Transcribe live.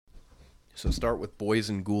So start with boys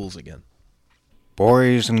and ghouls again.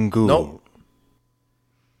 Boys and ghouls. Nope.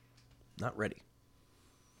 Not ready.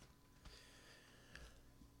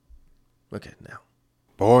 Okay, now.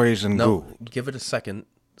 Boys and No, ghouls. give it a second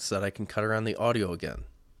so that I can cut around the audio again.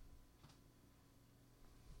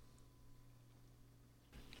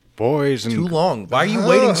 Boys and Too long. Why are you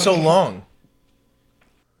waiting so long?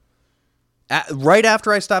 Right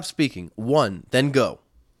after I stop speaking. 1, then go.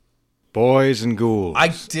 Boys and ghouls. I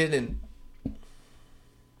didn't.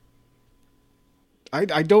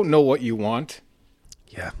 I don't know what you want.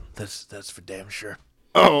 Yeah, that's for damn sure.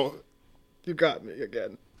 Oh, you got me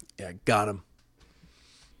again. Yeah, got him.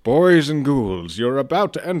 Boys and ghouls, you're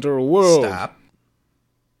about to enter a world. Stop.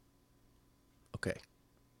 Okay.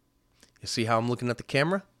 You see how I'm looking at the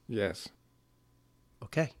camera? Yes.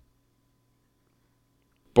 Okay.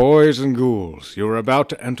 Boys and ghouls, you're about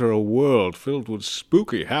to enter a world filled with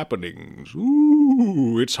spooky happenings.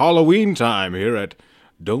 Ooh, it's Halloween time here at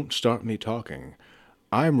Don't Start Me Talking.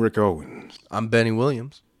 I'm Rick Owens. I'm Benny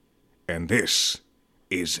Williams. And this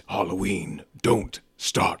is Halloween. Don't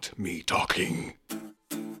Start Me Talking.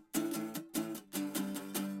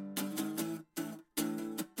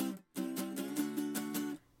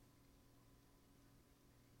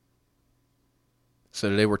 So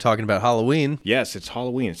today we're talking about Halloween. Yes, it's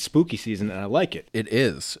Halloween. It's spooky season, and I like it. It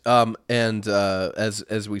is. And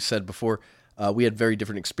as we said before, we had very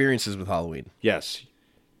different experiences with Halloween. Yes.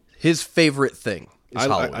 His favorite thing is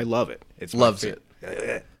Halloween. I love it. It's Loves it.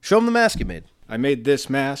 Show him the mask you made. I made this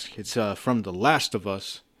mask. It's from The Last of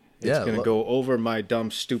Us. It's Yeah, going to go over my dumb,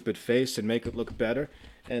 stupid face and make it look better.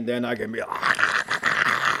 And then I can be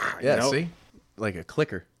Yeah, see? Like a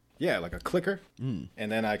clicker. Yeah, like a clicker. And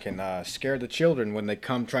then I can scare the children when they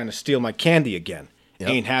come trying to steal my candy again. Yep.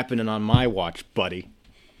 Ain't happening on my watch, buddy.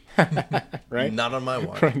 Right? Not on my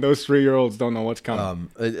watch. Those 3-year-olds don't know what's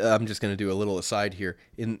coming. I'm just going to do a little aside here.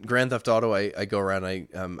 In Grand Theft Auto, I go around,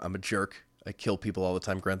 I'm a jerk. I kill people all the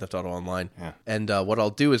time, Grand Theft Auto Online. Yeah. And what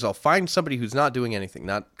I'll do is I'll find somebody who's not doing anything,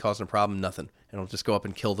 not causing a problem, nothing. And I'll just go up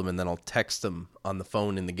and kill them, and then I'll text them on the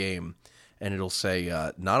phone in the game. And it'll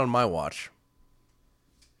say, not on my watch.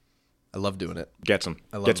 I love doing it. Gets them.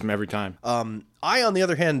 Gets them every time. I, on the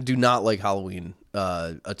other hand, do not like Halloween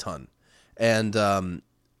a ton. And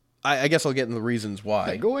I guess I'll get into the reasons why.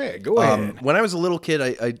 Yeah, go ahead. When I was a little kid,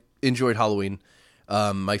 I enjoyed Halloween.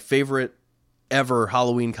 My favorite ever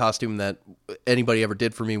Halloween costume that anybody ever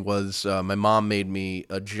did for me was my mom made me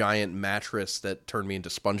a giant mattress that turned me into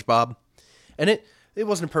SpongeBob. And it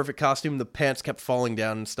wasn't a perfect costume. The pants kept falling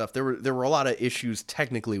down and stuff. There were a lot of issues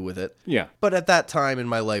technically with it. Yeah. But at that time in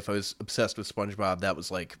my life, I was obsessed with SpongeBob. That was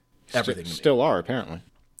like everything to me. Still are, apparently.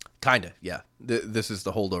 Kind of, yeah. This is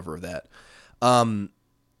the holdover of that.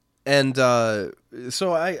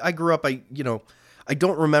 So I grew up, I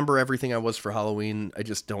don't remember everything I was for Halloween. I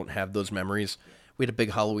just don't have those memories. We had a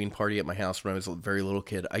big Halloween party at my house when I was a very little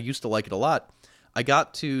kid. I used to like it a lot. I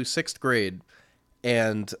got to 6th grade,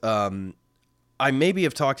 and I maybe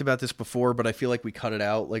have talked about this before, but I feel like we cut it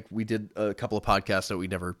out. Like, we did a couple of podcasts that we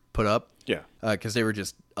never put up. Yeah. Because they were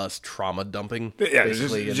just us trauma dumping. Yeah,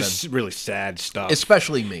 basically, just really sad stuff.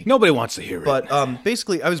 especially me. Nobody wants to hear it. But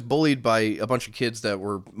basically, I was bullied by a bunch of kids that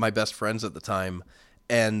were my best friends at the time,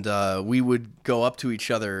 and we would go up to each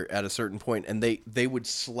other at a certain point, and they would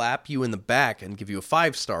slap you in the back and give you a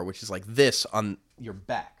 5-star, which is like this on your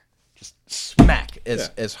back, just smack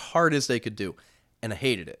as hard as they could do, and I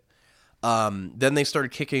hated it. Then they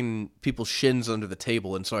started kicking people's shins under the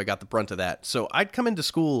table, and so I got the brunt of that. So I'd come into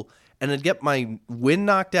school, and I'd get my wind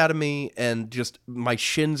knocked out of me, and just my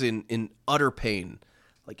shins in utter pain,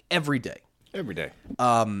 like every day. Every day.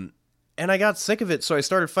 And I got sick of it, so I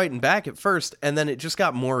started fighting back at first, and then it just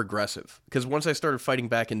got more aggressive. Because once I started fighting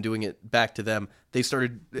back and doing it back to them, they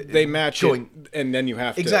started... They match it, and then you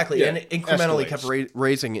have to... Exactly, and it incrementally kept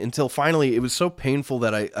raising until finally it was so painful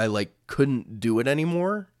that I like couldn't do it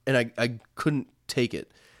anymore, and I couldn't take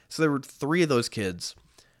it. So there were 3 of those kids.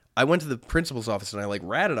 I went to the principal's office, and I like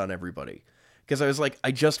ratted on everybody. Because I was like,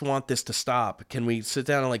 I just want this to stop. Can we sit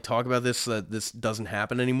down and like talk about this so that this doesn't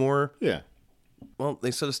happen anymore? Yeah. Well, they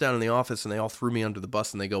set us down in the office, and they all threw me under the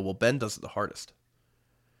bus, and they go, well, Ben does it the hardest.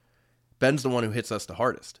 Ben's the one who hits us the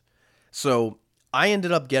hardest. So I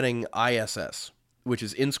ended up getting ISS, which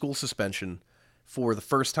is in-school suspension, for the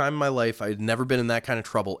first time in my life. I had never been in that kind of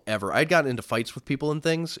trouble, ever. I'd gotten into fights with people and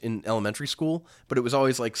things in elementary school, but it was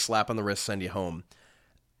always like slap on the wrist, send you home.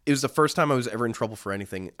 It was the first time I was ever in trouble for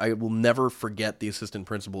anything. I will never forget the assistant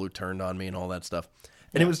principal who turned on me and all that stuff.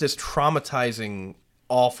 And It was this traumatizing,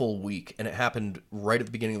 awful week, and it happened right at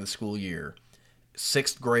the beginning of the school year,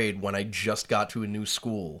 6th grade, when I just got to a new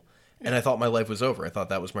school, And I thought my life was over. I thought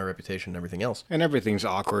that was my reputation and everything else. And everything's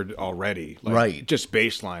awkward already. Like, right. Just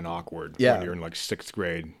baseline awkward when you're in like 6th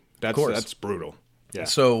grade. That's brutal. Yeah.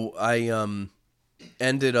 So I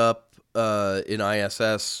ended up in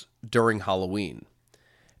ISS during Halloween.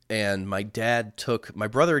 And my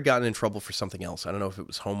brother had gotten in trouble for something else. I don't know if it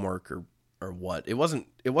was homework or what. It wasn't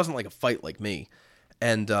like a fight like me.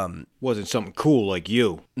 And wasn't something cool like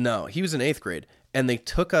you. No, he was in 8th grade. And they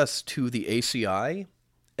took us to the ACI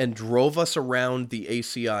and drove us around the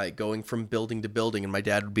ACI, going from building to building. And my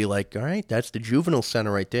dad would be like, "All right, that's the juvenile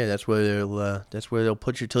center right there. That's where they'll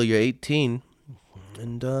put you till you're 18."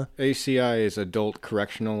 And ACI is Adult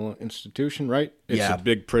Correctional Institution, right? It's a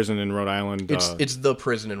big prison in Rhode Island. It's the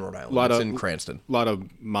prison in Rhode Island. It's in Cranston. A lot of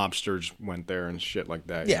mobsters went there and shit like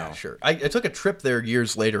that. Yeah, sure. I took a trip there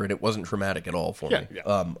years later, and it wasn't traumatic at all for me. Yeah.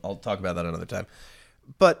 I'll talk about that another time.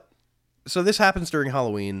 But so this happens during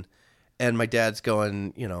Halloween, and my dad's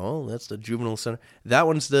going, "Oh, that's the juvenile center.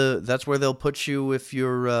 That's where they'll put you if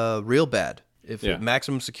you're real bad."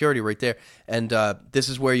 Maximum security right there. And this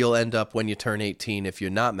is where you'll end up when you turn 18 if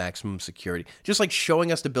you're not maximum security. Just like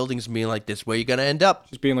showing us the buildings and being like, this is where you're going to end up.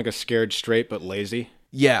 Just being like a scared straight but lazy.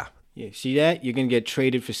 Yeah. Yeah, see that? You're going to get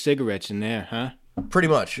traded for cigarettes in there, huh? Pretty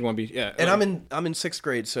much. You want to be, yeah. And I'm in 6th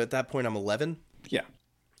grade, so at that point I'm 11. Yeah.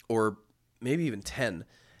 Or maybe even 10.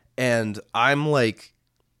 And I'm like,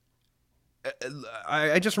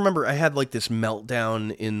 I just remember I had like this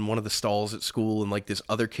meltdown in one of the stalls at school, and like this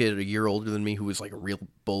other kid a year older than me who was like a real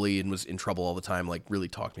bully and was in trouble all the time, like really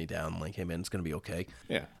talked me down, like, "Hey man, it's gonna be okay."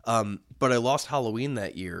 Yeah. But I lost Halloween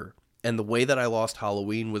that year, and the way that I lost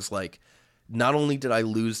Halloween was like, not only did I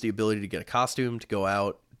lose the ability to get a costume, to go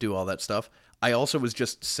out, do all that stuff, I also was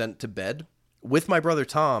just sent to bed with my brother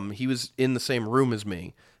Tom. He was in the same room as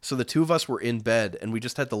me, so the two of us were in bed, and we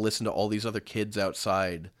just had to listen to all these other kids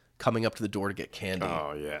outside coming up to the door to get candy.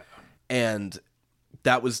 Oh, yeah. And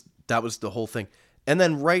that was the whole thing. And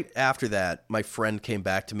then right after that, my friend came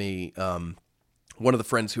back to me, one of the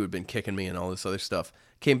friends who had been kicking me and all this other stuff,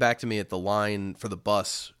 came back to me at the line for the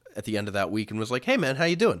bus at the end of that week and was like, "Hey, man, how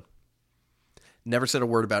you doing?" Never said a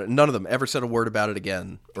word about it. None of them ever said a word about it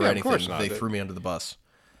again or anything. Of course not. They threw me under the bus.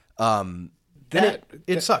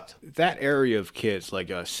 It sucked. That area of kids, like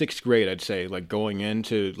 6th grade, I'd say, like going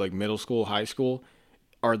into like middle school, high school,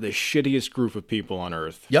 are the shittiest group of people on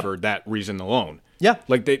earth for that reason alone. Yeah.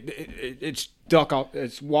 Like it's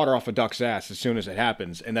water off a duck's ass as soon as it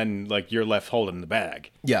happens, and then like you're left holding the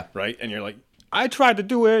bag. Yeah. Right? And you're like, I tried to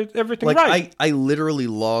do everything like, right. I literally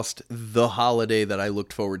lost the holiday that I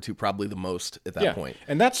looked forward to probably the most at that point.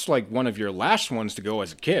 And that's like one of your last ones to go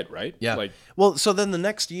as a kid, right? Yeah. Like, well, so then the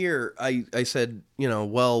next year I said,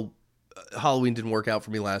 Halloween didn't work out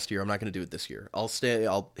for me last year. I'm not going to do it this year. I'll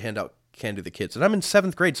hand out candy to the kids. And I'm in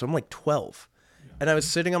 7th grade, so I'm like 12. And I was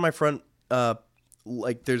sitting on my front,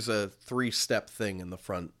 like there's a 3-step thing in the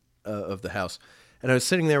front of the house. And I was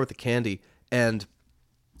sitting there with the candy, and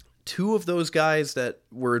 2 of those guys that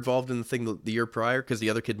were involved in the thing the year prior, because the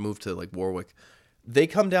other kid moved to like Warwick, they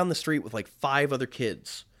come down the street with like 5 other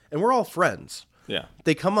kids, and we're all friends. Yeah.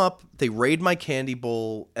 They come up, they raid my candy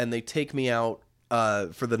bowl, and they take me out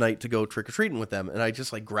for the night to go trick-or-treating with them. And I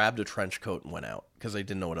just like grabbed a trench coat and went out because I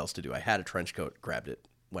didn't know what else to do. I had a trench coat, grabbed it,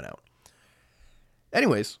 went out.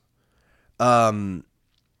 Anyways, after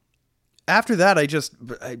that, I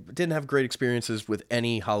didn't have great experiences with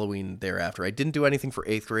any Halloween thereafter. I didn't do anything for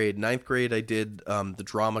 8th grade. 9th grade, I did the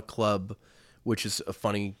drama club, which is a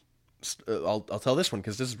funny. I'll tell this one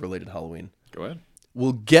because this is related to Halloween. Go ahead.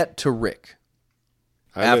 We'll get to Rick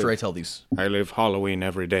after I tell these. I live Halloween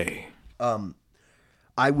every day.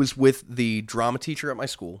 I was with the drama teacher at my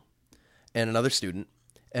school and another student,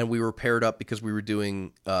 and we were paired up because we were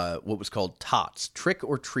doing what was called TOTS, trick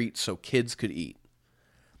or treat, so kids could eat.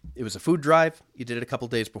 It was a food drive. You did it a couple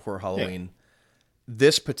days before Halloween. Yeah.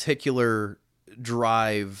 This particular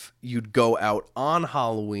drive, you'd go out on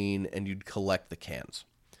Halloween and you'd collect the cans.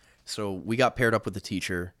 So we got paired up with the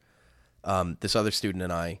teacher, this other student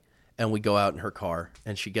and I, and we go out in her car,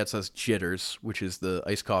 and she gets us Jitters, which is the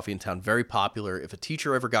iced coffee in town. Very popular. If a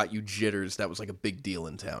teacher ever got you Jitters, that was like a big deal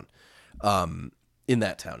in town. In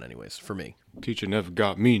that town, anyways, for me. Teacher never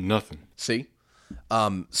got me nothing. See?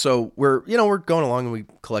 So we're going along, and we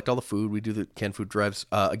collect all the food. We do the canned food drives.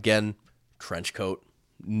 Again, trench coat,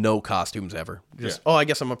 no costumes ever. I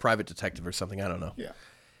guess I'm a private detective or something. I don't know. Yeah.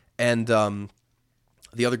 And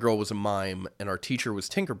the other girl was a mime, and our teacher was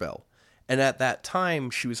Tinkerbell. And at that time,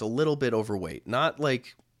 she was a little bit overweight. Not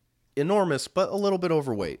like enormous, but a little bit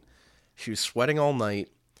overweight. She was sweating all night,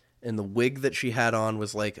 and the wig that she had on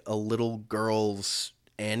was like a little girl's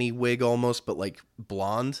Annie wig almost, but like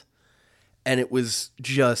blonde. And it was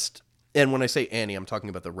just And when I say Annie, I'm talking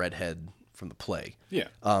about the redhead from the play. Yeah.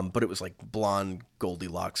 But it was like blonde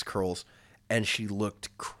Goldilocks curls, and she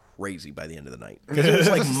looked crazy by the end of the night. 'Cause it was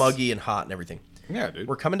like muggy and hot and everything. Yeah, dude.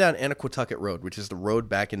 We're coming down Anaquatucket Road, which is the road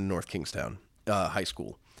back into North Kingstown High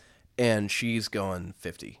School, and she's going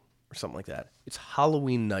 50 or something like that. It's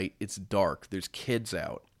Halloween night. It's dark. There's kids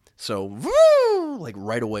out. So, woo! Like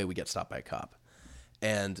right away, we get stopped by a cop,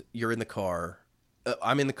 and you're in the car.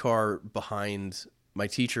 I'm in the car behind my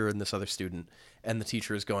teacher and this other student, and the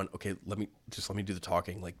teacher is going, "Okay, let me do the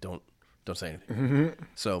talking. Like, don't say anything." Mm-hmm.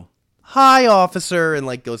 So, hi, officer, and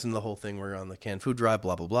like goes into the whole thing. We're on the canned food drive,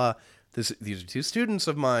 blah blah blah. These are two students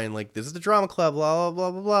of mine. Like, this is the drama club, blah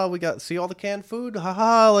blah blah blah blah. We got see all the canned food,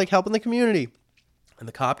 haha, like helping the community. And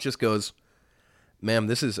the cop just goes, "Ma'am,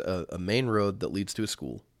 this is a main road that leads to a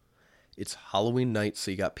school. It's Halloween night,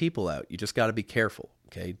 so you got people out. You just got to be careful,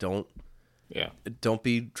 okay? Don't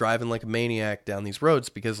be driving like a maniac down these roads,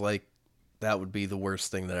 because like that would be the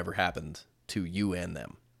worst thing that ever happened to you and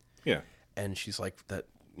them." Yeah. And she's like, "That,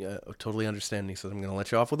 yeah, I totally understand." And he says, "I'm going to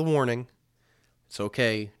let you off with a warning. It's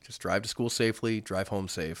okay. Just drive to school safely, drive home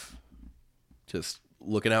safe. Just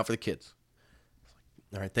looking out for the kids."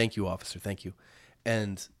 All right, thank you, officer, thank you.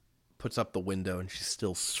 And puts up the window, and she's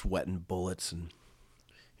still sweating bullets, and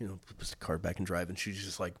puts the car back in drive, and she's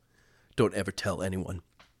just like, "Don't ever tell anyone."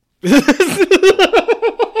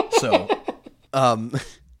 So,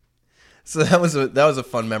 so that was a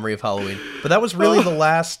fun memory of Halloween. But that was really the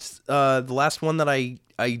last one that I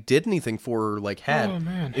did anything for, or like had. Oh,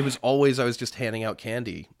 man. It was always, I was just handing out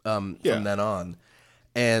candy from then on.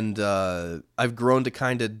 And I've grown to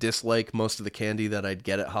kind of dislike most of the candy that I'd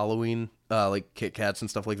get at Halloween, like Kit Kats and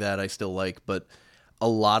stuff like that. I still like, but a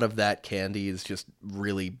lot of that candy is just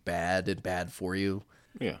really bad and bad for you.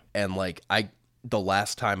 Yeah. And like the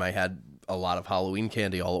last time I had a lot of Halloween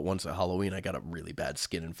candy all at once at Halloween, I got a really bad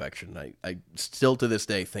skin infection. I still to this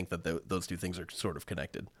day think that those two things are sort of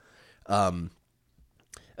connected. I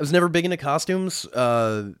was never big into costumes.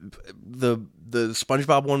 The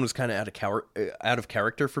SpongeBob one was kind of out of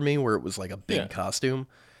character for me, where it was like a big costume.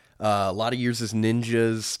 A lot of years as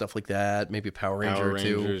ninjas, stuff like that. Maybe a Power Ranger or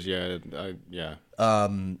two. Rangers, yeah.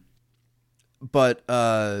 But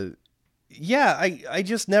yeah, I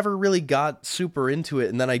just never really got super into it.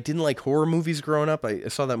 And then I didn't like horror movies growing up. I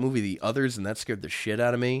saw that movie The Others, and that scared the shit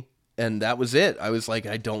out of me. And that was it. I was like,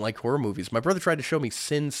 I don't like horror movies. My brother tried to show me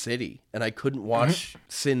Sin City, and I couldn't watch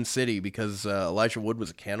Sin City because Elijah Wood was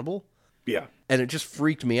a cannibal. Yeah. And it just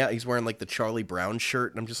freaked me out. He's wearing like the Charlie Brown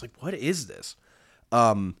shirt, and I'm just like, what is this?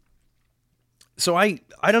 So I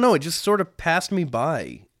don't know. It just sort of passed me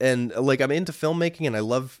by. And like, I'm into filmmaking and I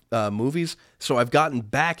love movies. So I've gotten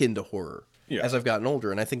back into horror as I've gotten older.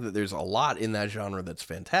 And I think that there's a lot in that genre that's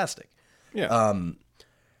fantastic. Yeah.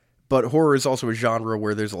 But horror is also a genre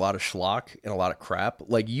where there's a lot of schlock and a lot of crap.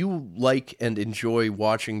 Like, you like and enjoy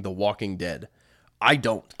watching The Walking Dead. I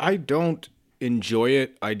don't. I don't enjoy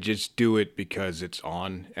it. I just do it because it's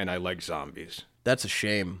on, and I like zombies. That's a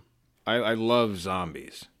shame. I love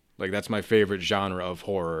zombies. Like, that's my favorite genre of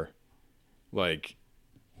horror. Like,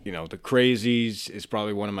 The Crazies is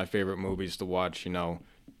probably one of my favorite movies to watch,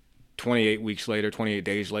 28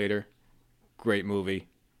 Days Later. Great movie.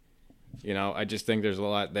 I just think there's a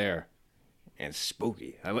lot there. And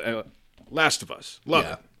spooky. Last of Us.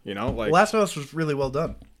 Love it. Like, Last of Us was really well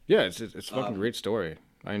done. Yeah, it's a fucking great story.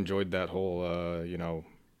 I enjoyed that whole,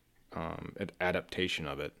 adaptation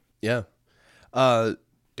of it. Yeah.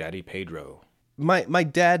 Daddy Pedro. My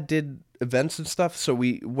dad did events and stuff, so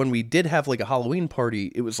when we did have like a Halloween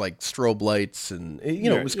party, it was like strobe lights and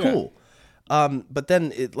it was cool. But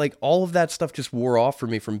then all of that stuff just wore off for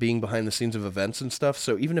me from being behind the scenes of events and stuff.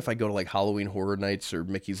 So even if I go to like Halloween Horror Nights or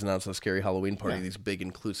Mickey's Not So Scary Halloween Party, these big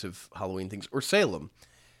inclusive Halloween things, or Salem,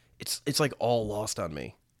 it's like all lost on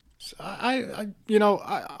me. I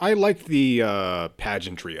like the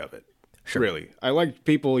pageantry of it. Sure. Really, I like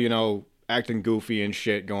people acting goofy and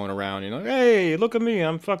shit, going around, hey, look at me,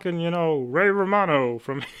 I'm fucking, Ray Romano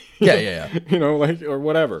from, yeah. or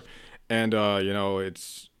whatever. And,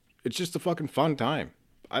 it's just a fucking fun time.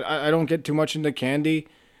 I don't get too much into candy.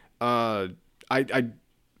 I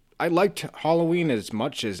liked Halloween as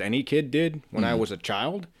much as any kid did when I was a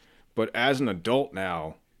child, but as an adult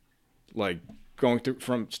now, like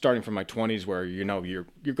starting from my 20s, where, you're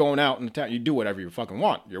going out in the town, you do whatever you fucking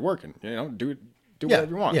want. You're working, do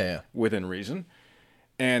whatever you want within reason.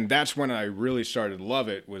 And that's when I really started to love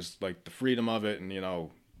it, was like the freedom of it. And,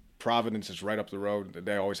 Providence is right up the road.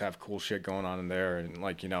 They always have cool shit going on in there. And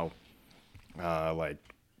like, like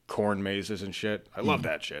corn mazes and shit. I love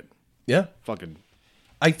that shit. Yeah. Fucking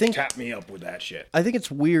I think tap me up with that shit. I think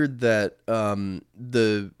it's weird that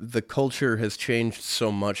the culture has changed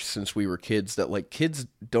so much since we were kids that like kids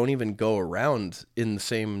don't even go around in the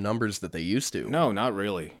same numbers that they used to. No, not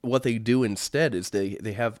really. What they do instead is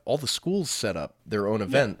they have all the schools set up their own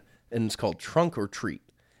event, and it's called Trunk or Treat.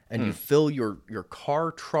 And you fill your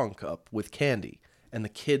car trunk up with candy, and the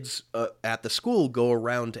kids at the school go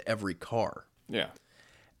around to every car. Yeah.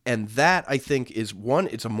 And that, I think, is one,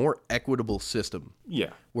 it's a more equitable system. Yeah.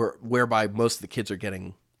 Whereby most of the kids are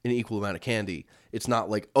getting an equal amount of candy. It's not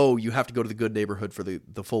like, oh, you have to go to the good neighborhood for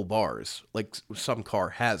the full bars. Like some car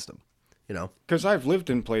has them, you know? Because I've lived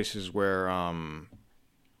in places where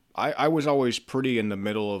I was always pretty in the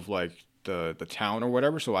middle of like the town or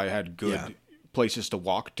whatever, so I had good places to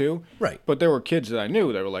walk to. Right. But there were kids that I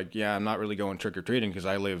knew that were like, yeah, I'm not really going trick-or-treating because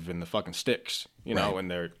I live in the fucking sticks, you know, and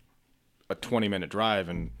they're a 20-minute drive,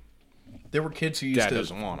 and there were kids who used Dad to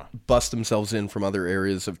doesn't wanna. bust themselves in from other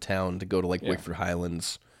areas of town to go to like Yeah. Wickford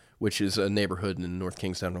Highlands, which is a neighborhood in North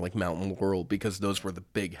Kingstown, or like Mountain Laurel, because those were the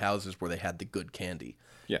big houses where they had the good candy.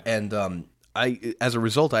 Yeah. And as a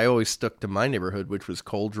result, I always stuck to my neighborhood, which was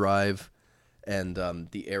Cole Drive and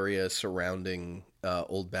the area surrounding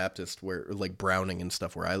Old Baptist, where like Browning and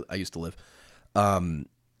stuff, where I used to live.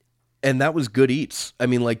 And that was good eats. I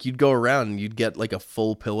mean, like you'd go around and you'd get like a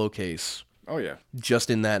full pillowcase Oh, yeah. just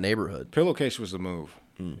in that neighborhood. Pillowcase was the move.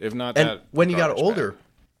 If not And that, when you got garbage older, bag.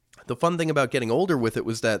 the fun thing about getting older with it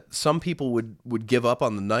was that some people would give up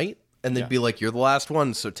on the night, and they'd Yeah. be like, "You're the last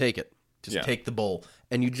one, so take it. Just Yeah. take the bowl."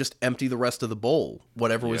 And you just empty the rest of the bowl,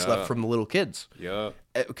 whatever was Yeah. left from the little kids. Yeah.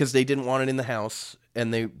 Because they didn't want it in the house,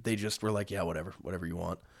 and they just were like, "Yeah, whatever you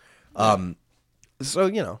want." So,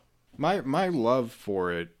 you know. My love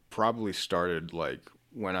for it probably started like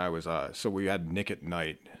when I was so we had Nick at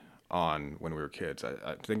Night on when we were kids.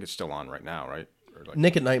 I think it's still on right now, right? Or like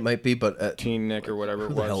Nick at Night might be, but Teen Nick or whatever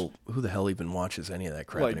it was. who the hell even watches any of that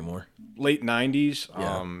crap Like, anymore? Late 90s.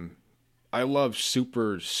 Yeah. I love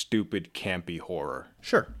super stupid campy horror.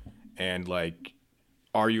 Sure. And like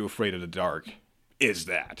Are You Afraid of the Dark is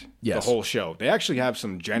that. Yes. The whole show. They actually have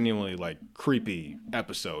some genuinely like creepy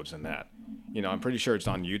episodes in that. You know, I'm pretty sure it's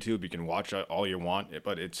on YouTube. You can watch it all you want,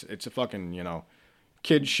 but it's a fucking, you know,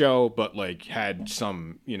 kid show, but like had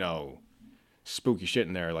some, you know, spooky shit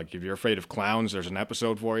in there. Like if you're afraid of clowns, there's an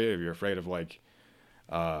episode for you. If you're afraid of like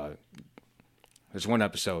there's one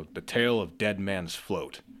episode, The Tale of Dead Man's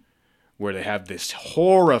Float, where they have this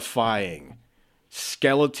horrifying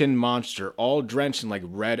skeleton monster all drenched in like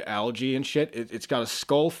red algae and shit. It's got a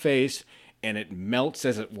skull face and it melts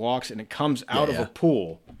as it walks and it comes out of a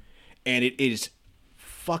pool, and it is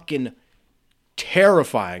fucking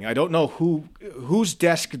terrifying. I don't know whose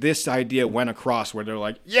desk this idea went across where they're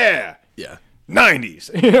like, yeah,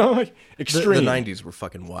 90s, you know, like extreme. The 90s were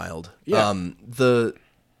fucking wild. Yeah.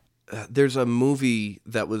 There's a movie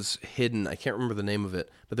that was hidden. I can't remember the name of it,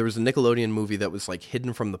 but there was a Nickelodeon movie that was like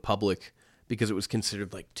hidden from the public because it was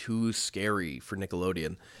considered like too scary for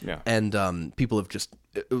Nickelodeon. Yeah. And people have just,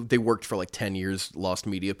 they worked for like 10 years, lost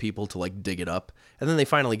media people to like dig it up. And then they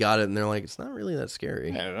finally got it and they're like, it's not really that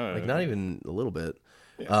scary. Like not even a little bit.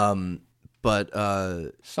 Yeah. But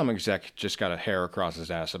some exec just got a hair across his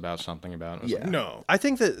ass about something about it. Like, no. I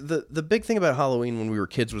think that the big thing about Halloween when we were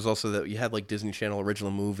kids was also that you had like Disney Channel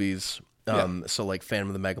original movies. So like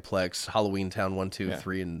Phantom of the Megaplex, Halloween Town 1, 2,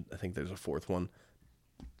 3, and I think there's a fourth one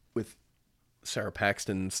with Sarah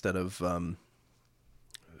Paxton instead of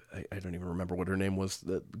I don't even remember what her name was,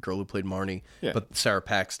 the girl who played Marnie. Yeah. But Sarah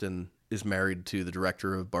Paxton is married to the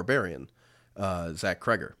director of Barbarian, Zach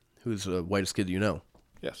Kreger, who's Whitest Kid You Know.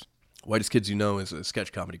 Yes. Whitest Kids You Know is a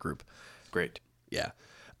sketch comedy group. Great. Yeah.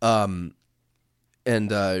 And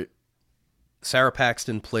Sarah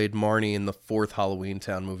Paxton played Marnie in the fourth Halloween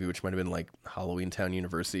Town movie, which might have been like Halloween Town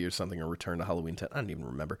University or something, or Return to Halloween Town. I don't even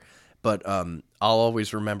remember. But I'll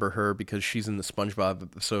always remember her because she's in the SpongeBob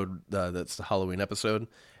episode that's the Halloween episode.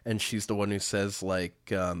 And she's the one who says,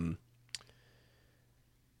 like,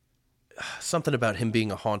 something about him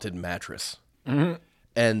being a haunted mattress. Mm-hmm.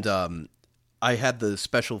 And I had the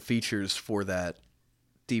special features for that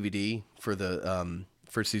DVD for the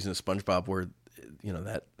first season of SpongeBob, where you know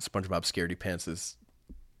that SpongeBob Scaredy Pants is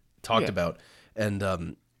talked about,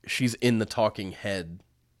 and she's in the talking head,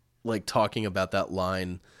 like talking about that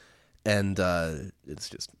line, and it's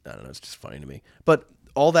just, I don't know, it's just funny to me. But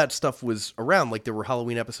all that stuff was around. Like there were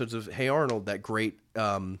Halloween episodes of Hey Arnold, that great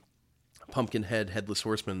Pumpkinhead Headless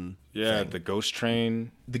Horseman. Yeah, thing. the Ghost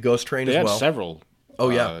Train. The Ghost Train They as had well. several. Oh,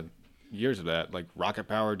 yeah. Years of that. Like Rocket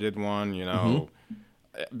Power did one. You know,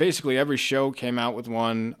 basically every show came out with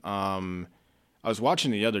one. I was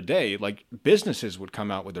watching the other day, like businesses would come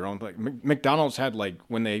out with their own. Like McDonald's had like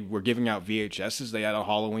when they were giving out VHSs, they had a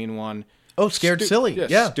Halloween one. Oh, Scared Silly.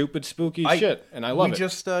 Yeah. Stupid, spooky shit, and I love it. We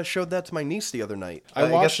just showed that to my niece the other night. I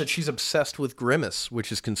guess watched- that she's obsessed with Grimace,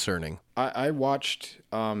 which is concerning. I watched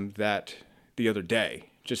that the other day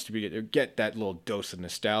just to get that little dose of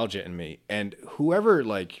nostalgia in me, and whoever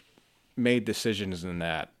like made decisions in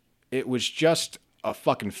that, it was just a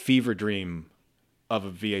fucking fever dream of a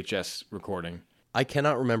VHS recording. I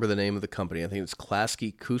cannot remember the name of the company. I think it's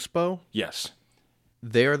Klasky Csupo. Yes.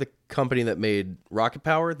 They're the company that made Rocket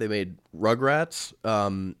Power. They made Rugrats,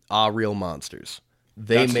 Real Monsters.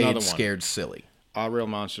 They That's another made one. Scared Silly. Real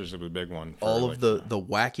Monsters was a big one. All of the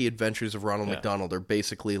wacky adventures of Ronald McDonald are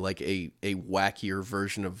basically like a wackier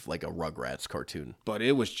version of like a Rugrats cartoon. But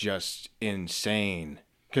it was just insane.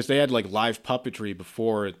 Because they had like live puppetry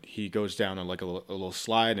before he goes down on like a little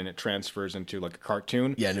slide and it transfers into like a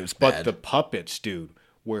cartoon. Yeah, and it was But bad. the puppets, dude,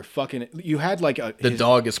 were fucking. You had like The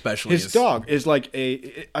dog especially. His dog is like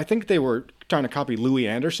I think they were trying to copy Louis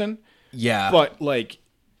Anderson. Yeah. But like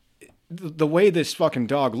the way this fucking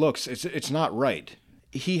dog looks, it's not right.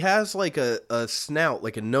 He has like a snout,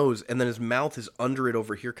 like a nose, and then his mouth is under it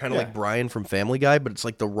over here, kind of like Brian from Family Guy, but it's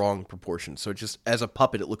like the wrong proportion. So it just, as a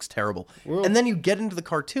puppet, it looks terrible. And then you get into the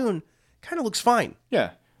cartoon, kind of looks fine. Yeah.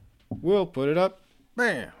 We'll put it up.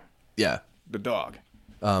 Bam. Yeah. The dog.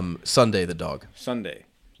 Sunday the dog. Sunday,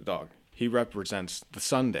 the dog. He represents the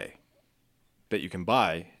Sunday that you can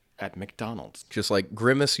buy at McDonald's. Just like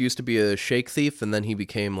Grimace used to be a shake thief, and then he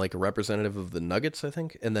became like a representative of the Nuggets, I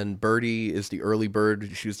think. And then Birdie is the early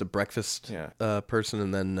bird. She was the breakfast person,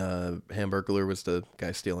 and then Hamburglar was the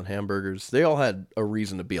guy stealing hamburgers. They all had a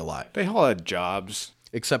reason to be alive. They all had jobs.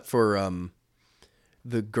 Except for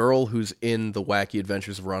the girl who's in the Wacky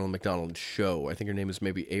Adventures of Ronald McDonald show. I think her name is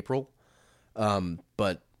maybe April.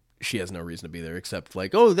 But she has no reason to be there except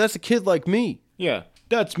like, oh, that's a kid like me. Yeah,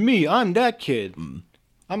 that's me. I'm that kid.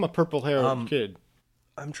 I'm a purple-haired kid.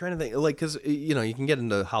 I'm trying to think, like, because, you know, you can get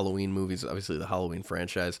into Halloween movies, obviously the Halloween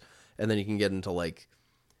franchise, and then you can get into, like,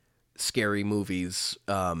 scary movies,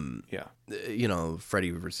 you know,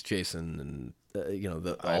 Freddy vs. Jason and, you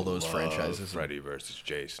know, all those franchises. Freddy vs.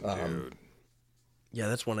 Jason, dude. Yeah,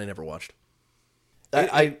 that's one I never watched.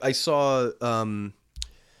 I saw,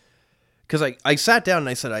 because I sat down and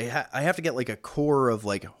I said, I have to get, like, a core of,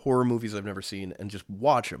 like, horror movies I've never seen and just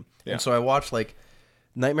watch them. Yeah. And so I watched, like,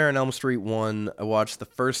 Nightmare on Elm Street 1. I watched the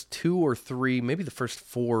first 2 or 3, maybe the first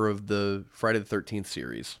 4 of the Friday the 13th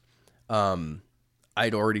series.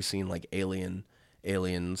 I'd already seen like Aliens,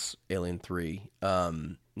 Alien 3.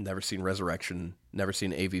 Never seen Resurrection, never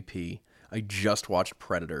seen AVP. I just watched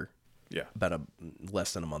Predator. Yeah. About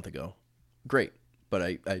less than a month ago. Great. But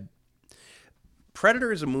I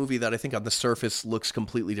Predator is a movie that I think on the surface looks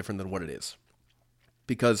completely different than what it is.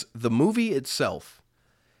 Because the movie itself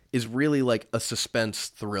is really like a suspense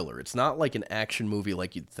thriller. It's not like an action movie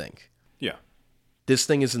like you'd think. Yeah. This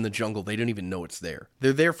thing is in the jungle. They don't even know it's there.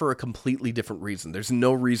 They're there for a completely different reason. There's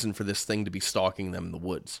no reason for this thing to be stalking them in the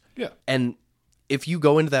woods. Yeah. And if you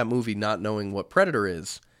go into that movie not knowing what Predator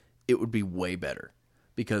is, it would be way better.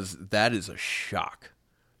 Because that is a shock.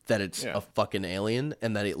 That it's a fucking alien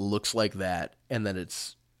and that it looks like that and that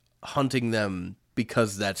it's hunting them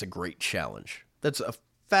because that's a great challenge. That's a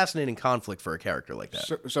fascinating conflict for a character like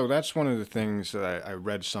that. So that's one of the things that I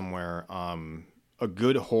read somewhere. A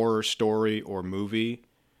good horror story or movie,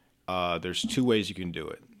 there's 2 ways you can do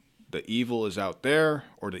it. The evil is out there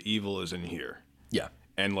or the evil is in here. Yeah.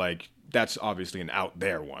 And like that's obviously an out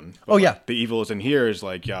there one. Oh yeah. The evil is in here is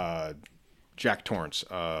like Jack Torrance,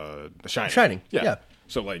 The Shining. Shining. Yeah.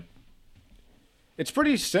 So like it's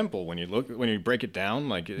pretty simple when you break it down.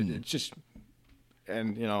 Like it's just,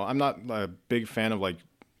 and you know I'm not a big fan of like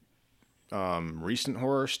recent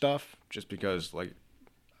horror stuff just because like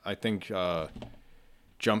I think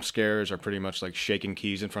jump scares are pretty much like shaking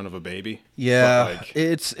keys in front of a baby. Yeah, like,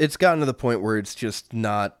 it's gotten to the point where it's just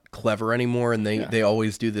not clever anymore, and they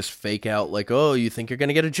always do this fake out like, oh, you think you're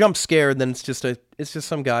gonna get a jump scare, and then it's just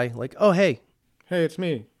some guy like, oh hey, it's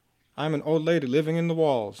me, I'm an old lady living in the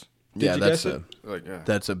walls. Did you guess it?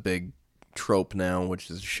 That's a big trope now, which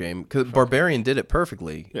is a shame because Barbarian did it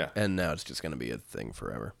perfectly. Yeah, and now it's just gonna be a thing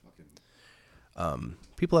forever.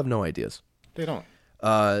 People have no ideas. They don't.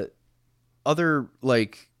 Other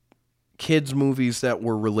like kids movies that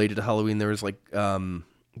were related to Halloween, there was like The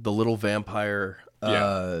Little Vampire.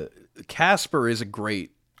 Casper is a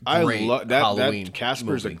great I love that Halloween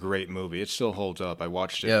Casper's movie. a great movie. It still holds up. I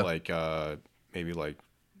watched it like maybe like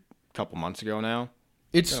a couple months ago now.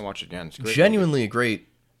 It's I'm gonna watch it again. It's a great genuinely a great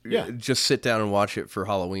Yeah. just sit down and watch it for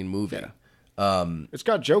Halloween movie. It's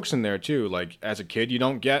got jokes in there too. Like as a kid, you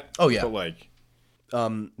don't get. Oh, yeah. But like,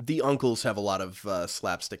 The uncles have a lot of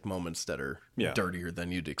slapstick moments that are Yeah. dirtier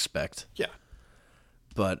than you'd expect. yeah,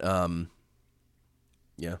 But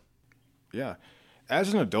yeah, yeah.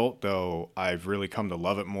 As an adult, though, I've really come to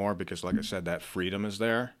love it more because, like I said, that freedom is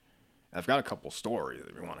there. I've got a couple stories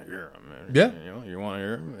if you want to hear them. Yeah. You want to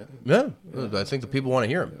hear them? yeah. I think the people want to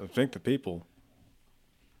hear him. I think the people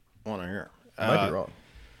want to hear 'em. I might be wrong.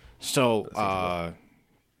 So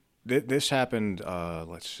this happened.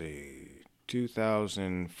 Let's see,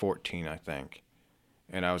 2014, I think.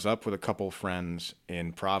 And I was up with a couple friends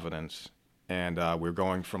in Providence, and we were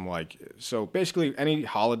going from so basically any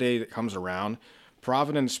holiday that comes around,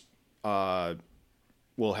 Providence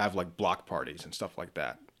will have like block parties and stuff like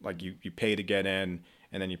that. Like you pay to get in,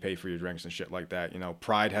 and then you pay for your drinks and shit like that. You know,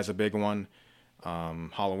 Pride has a big one.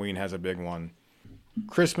 Halloween has a big one.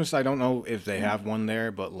 Christmas, I don't know if they have one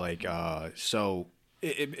there, but so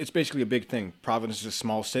it's basically a big thing. Providence is a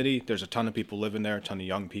small city. There's a ton of people living there, a ton of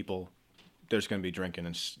young people. There's going to be drinking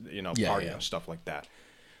and partying and stuff like that.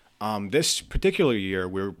 This particular year,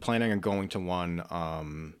 we were planning on going to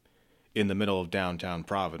one in the middle of downtown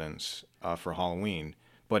Providence for Halloween,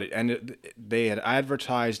 but it ended. They had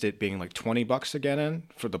advertised it being like $20 to get in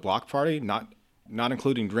for the block party, not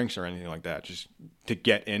including drinks or anything like that, just to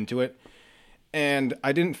get into it. And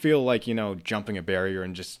I didn't feel like, jumping a barrier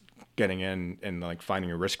and just getting in and like finding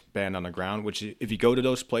a wristband on the ground, which if you go to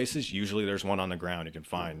those places, usually there's one on the ground you can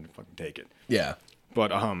find and fucking take it. Yeah.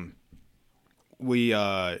 But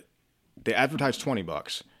they advertised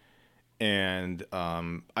 $20, and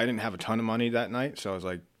I didn't have a ton of money that night, so I was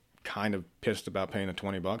like kind of pissed about paying the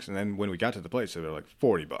 $20. And then when we got to the place, they were like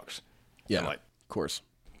 $40. Yeah. I'm like, of course.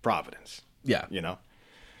 Providence. Yeah.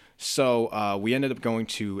 So we ended up going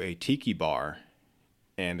to a tiki bar,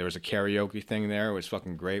 and there was a karaoke thing there. It was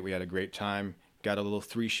fucking great. We had a great time. Got a little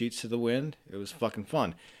 3 sheets to the wind. It was fucking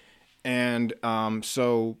fun. And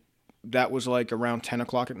so that was like around 10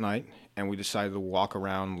 o'clock at night, and we decided to walk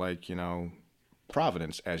around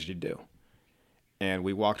Providence as you do. And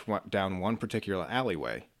we walked down one particular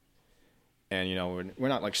alleyway. And, we're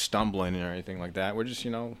not like stumbling or anything like that. We're just,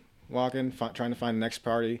 walking, trying to find the next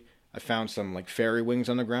party. I found some like fairy wings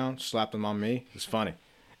on the ground, slapped them on me. It was funny.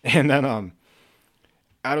 And then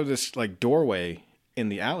out of this like doorway in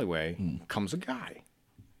the alleyway comes a guy.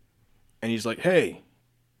 And he's like, "Hey,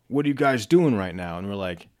 what are you guys doing right now?" And we're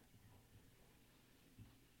like,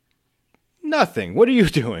 "Nothing. What are you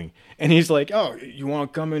doing?" And he's like, "Oh, you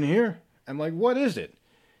want to come in here?" I'm like, "What is it?"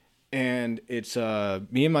 And it's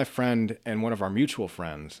me and my friend and one of our mutual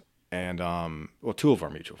friends, and 2 of our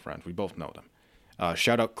mutual friends. We both know them.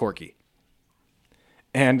 Shout out Corky.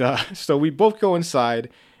 And so we both go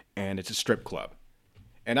inside, and it's a strip club.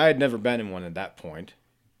 And I had never been in one at that point.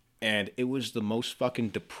 And it was the most fucking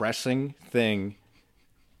depressing thing.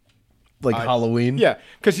 Like Halloween? Yeah,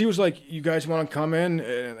 because he was like, "You guys want to come in?"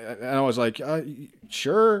 And I was like,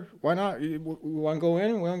 "Sure, why not? You want to go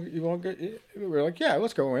in? We were like, "Yeah,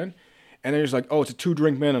 let's go in." And then he was like, "Oh, it's a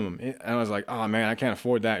 2-drink minimum." And I was like, "Oh, man, I can't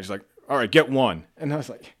afford that." He's like, "All right, get one." And I was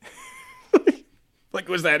like... Like,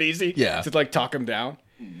 was that easy? Yeah. To like talk him down.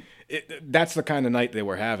 That's the kind of night they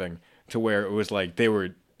were having, to where it was like they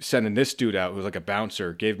were sending this dude out who was like a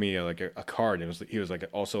bouncer, gave me a card. And he was like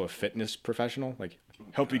also a fitness professional, like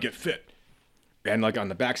help you get fit. And like on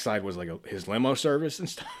the backside was like his limo service and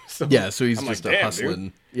stuff. So So he's I'm just like, a "Damn, hustling.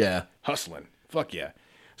 dude. Yeah. Hustling. Fuck yeah.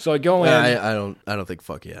 So I go in. I don't think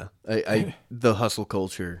fuck yeah. The hustle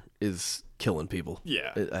culture is killing people.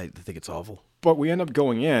 Yeah. I think it's awful. But we end up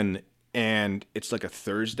going in, and it's like a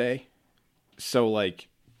Thursday. So like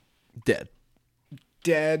Dead.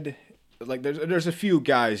 Like there's a few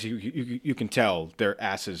guys you can tell their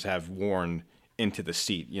asses have worn into the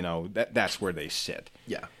seat. That's where they sit.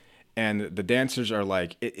 Yeah. And the dancers are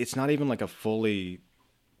like, it's not even like a fully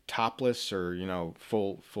topless or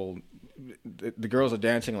full. The girls are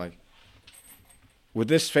dancing like with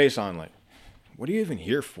this face on, like, what are you even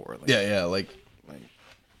here for? Like, Yeah.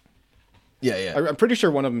 I'm pretty sure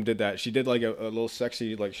one of them did that. She did like a little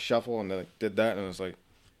sexy like shuffle and then did that, and it was like,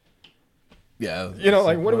 yeah.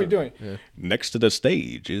 What are we doing? Yeah. Next to the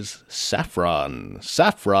stage is Saffron.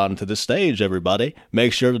 Saffron to the stage, everybody.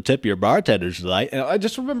 Make sure to tip your bartenders tonight. And I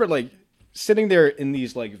just remember like sitting there in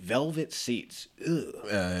these like velvet seats. Ugh.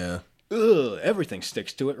 Yeah. Ugh. Everything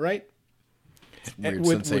sticks to it, right? Weird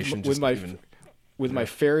sensation. With my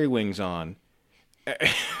fairy wings on.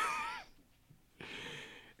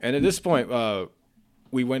 And at this point,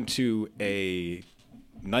 we went to a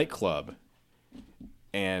nightclub,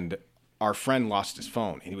 and our friend lost his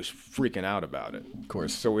phone and he was freaking out about it. Of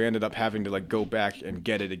course. So we ended up having to like go back and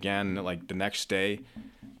get it again like the next day.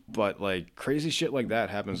 But like crazy shit like that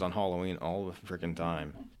happens on Halloween all the freaking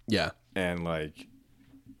time. Yeah. And like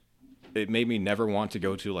it made me never want to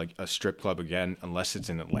go to like a strip club again unless it's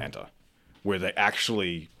in Atlanta where they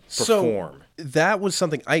actually perform. So that was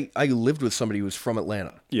something I lived with somebody who was from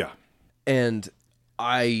Atlanta. Yeah. And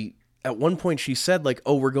at one point she said like,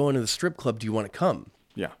 "Oh, we're going to the strip club. Do you want to come?"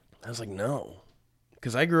 Yeah. I was like, "No."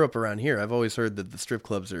 Because I grew up around here. I've always heard that the strip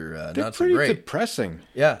clubs are They're not so pretty great. depressing.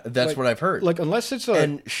 Yeah, that's Like- what I've heard. Like unless it's a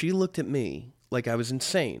And she looked at me like I was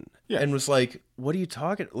insane. Yeah. And was like, "What are you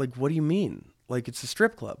talking? Like, what do you mean? Like, it's a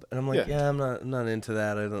strip club?" And I'm like, Yeah. "Yeah, I'm not into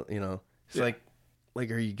that. I don't, you know." It's Yeah.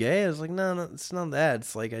 like, "Are you gay?" I was like, No, it's not that.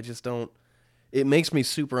 It's like I just don't. It makes me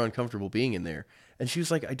super uncomfortable being in there. And she was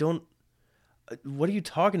like, "I don't. What are you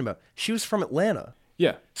talking about?" She was from Atlanta,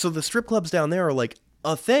 yeah. so the strip clubs down there are like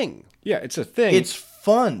a thing. Yeah, it's a thing. It's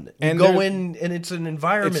fun. You And go they're- in, and it's an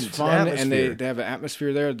environment. It's fun, an and atmosphere. they have an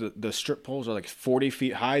atmosphere there. The strip poles are like 40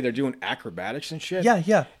 feet high. They're doing acrobatics and shit. Yeah.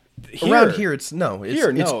 Here- Around here, it's Here,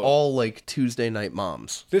 it's no. all like Tuesday night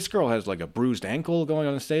moms. This girl has like a bruised ankle going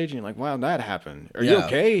on the stage, and you're like, wow, that happened. Are you Yeah,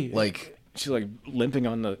 okay? like- she's like limping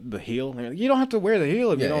on the heel. And you're like, you don't have to wear the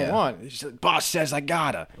heel if you Yeah, don't yeah. want. She's like, boss says I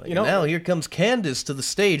gotta. You know? Now here comes Candace to the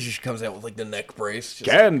stage. She comes out with like the neck brace. Just-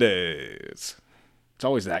 Candace. It's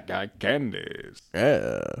always that guy, Candace.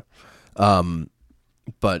 Yeah.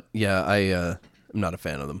 But yeah, I'm not a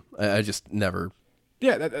fan of them. I just never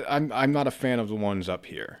Yeah, I'm not a fan of the ones up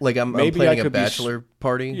here. like. I'm Maybe planning I a could be bachelor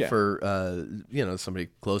party Yeah. for somebody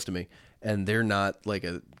close to me, and they're not like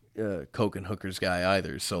a coke and hookers guy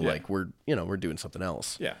either. So like we're doing something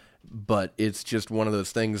else. Yeah. But it's just one of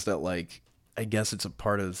those things that like I guess it's a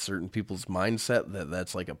part of certain people's mindset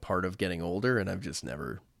that's like a part of getting older, and I've just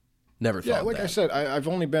never thought Yeah, like that. I said, I've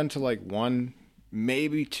only been to like one,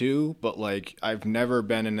 maybe two, but like I've never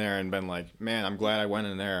been in there and been like, man, I'm glad I went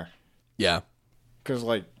in there. Yeah. Because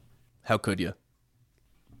like How could you?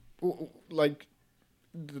 like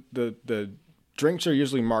the drinks are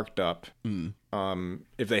usually marked up.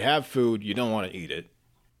 If they have food, you don't want to eat it,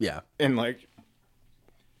 Yeah. and like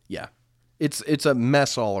Yeah. It's a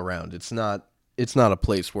mess all around. It's not a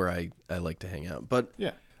place where I like to hang out. But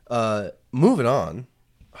yeah, moving on,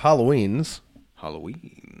 Halloween's.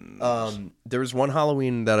 Halloween. There was one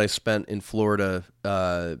Halloween that I spent in Florida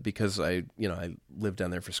because I lived down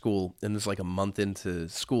there for school, and it was like a month into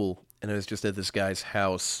school, and I was just at this guy's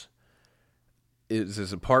house. It was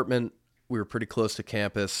his apartment. We were pretty close to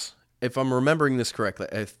campus. If I'm remembering this correctly,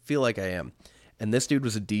 I feel like I am. And this dude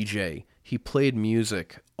was a DJ. He played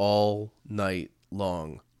music all night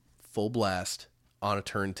long, full blast, on a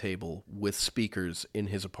turntable with speakers in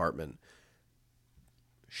his apartment,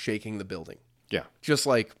 shaking the building. Yeah, Just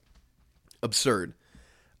like absurd.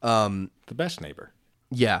 the best neighbor.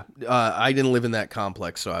 Yeah, I didn't live in that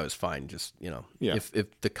complex, so I was fine. Just Yeah. if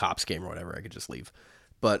the cops came or whatever, I could just leave.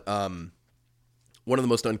 But one of the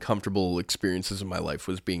most uncomfortable experiences of my life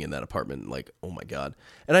was being in that apartment. Like, oh my god!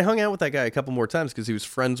 And I hung out with that guy a couple more times because he was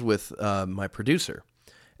friends with my producer,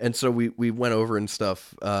 and so we went over and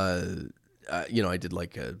stuff. I did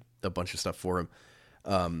like a bunch of stuff for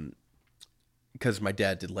him. Because my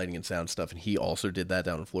dad did lighting and sound stuff, and he also did that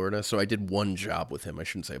down in Florida. So I did one job with him. I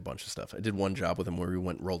shouldn't say a bunch of stuff. I did one job with him where we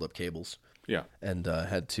went and rolled up cables Yeah, and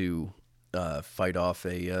had to fight off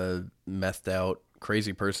a methed out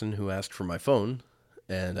crazy person who asked for my phone,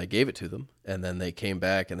 and I gave it to them. And then they came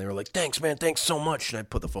back, and they were like, "Thanks, man. Thanks so much." And I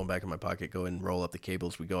put the phone back in my pocket, go and roll up the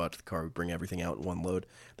cables. We go out to the car. We bring everything out in one load.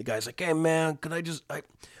 The guy's like, "Hey, man, could I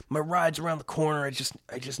my ride's around the corner. I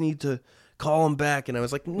just need to call him back." And I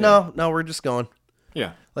was like, no, we're just going.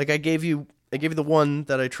 yeah, Like I gave you the one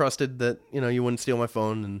that I trusted that, you wouldn't steal my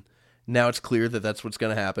phone. And now it's clear that that's what's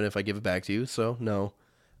going to happen if I give it back to you. So no.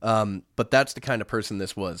 But that's the kind of person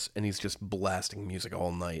this was. And he's just blasting music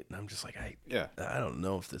all night. And I'm just like, I don't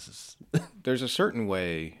know if this is. There's a certain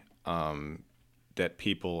way that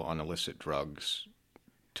people on illicit drugs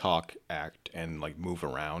talk, act, and like move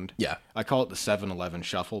around. Yeah. I call it the 7-Eleven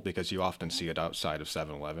shuffle because you often see it outside of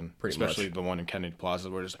 7-Eleven, especially much. the one in Kennedy Plaza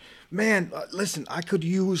where it's, man, listen, I could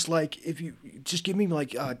use like if you just give me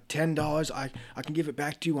like $10, I can give it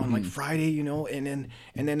back to you on like Friday, and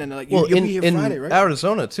then like Well, you'll be here in Friday, right?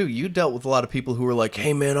 Arizona, too, you dealt with a lot of people who were like,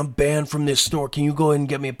 "Hey, man, I'm banned from this store. Can you go ahead and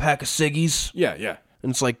get me a pack of ciggies?" Yeah,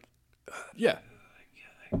 And it's like, yeah.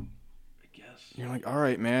 You're like, all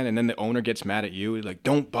right, man, and then the owner gets mad at you. He's like,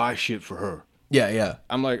 don't buy shit for her. yeah.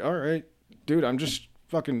 I'm like, all right, dude, I'm just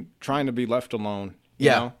fucking trying to be left alone. you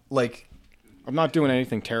Yeah. know? Like, I'm not doing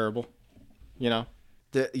anything terrible,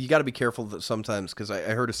 You got to be careful that sometimes, because I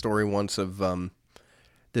heard a story once of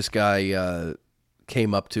this guy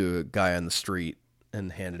came up to a guy on the street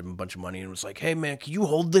and handed him a bunch of money and was like, "Hey man, can you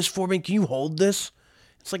hold this for me? Can you hold this?"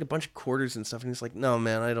 It's like a bunch of quarters and stuff, and he's like, "No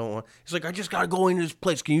man, I don't want." He's like, "I just gotta go into this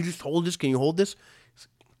place. Can you just hold this? Can you hold this?" He's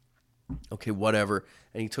like, okay, whatever.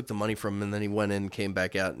 And he took the money from him, and then he went in, came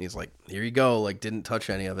back out, and he's like, "Here you go." Like, didn't touch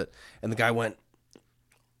any of it. And the guy went,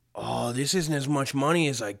 "Oh, this isn't as much money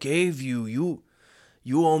as I gave you.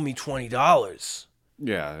 You owe me $20.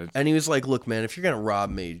 Yeah. And he was like, "Look, man, if you're gonna rob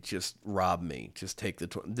me, just rob me. Just take the."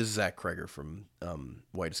 This is Zach Kreger from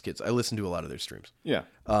Whitest Kids. I listen to a lot of their streams. Yeah.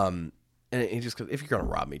 And he just goes, "If you're gonna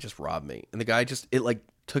rob me, just rob me." And the guy it like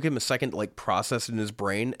took him a second to like process it in his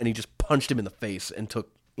brain, and he just punched him in the face and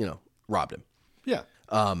robbed him. Yeah.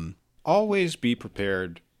 Always be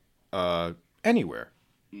prepared anywhere,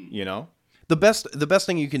 The best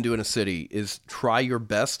thing you can do in a city is try your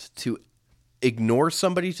best to ignore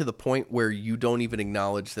somebody to the point where you don't even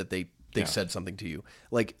acknowledge that they said something to you.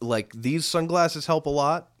 Like these sunglasses help a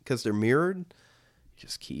lot because they're mirrored.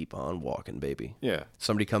 Just keep on walking, baby. Yeah.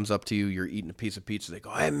 Somebody comes up to you, you're eating a piece of pizza. They go,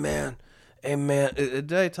 hey man.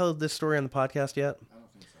 Did I tell this story on the podcast yet? I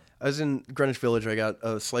don't think so. I was in Greenwich Village. I got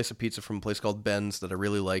a slice of pizza from a place called Ben's that I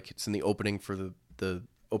really like. It's in the opening for the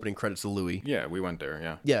opening credits of Louis. Yeah, we went there,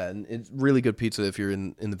 yeah. Yeah, and it's really good pizza if you're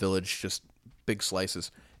in the village, just big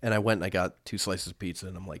slices. And I went and I got 2 slices of pizza,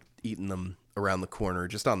 and I'm like eating them around the corner,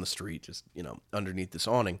 just on the street, just, underneath this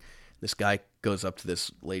awning. This guy goes up to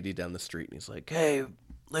this lady down the street, and he's like, "Hey,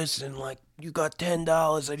 listen, like, you got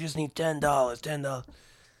 $10. I just need $10.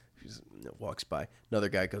 She walks by. Another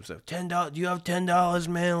guy comes up, $10. Do you have $10,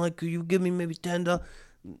 man? Like, could you give me maybe $10?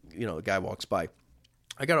 The guy walks by.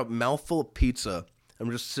 I got a mouthful of pizza. I'm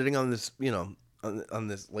just sitting on this, on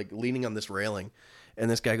this, like, leaning on this railing. And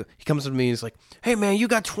this guy, he comes up to me, and he's like, "Hey, man, you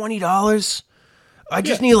got $20? I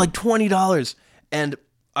just need, like, $20. And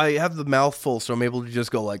I have the mouthful, so I'm able to just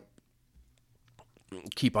go, like,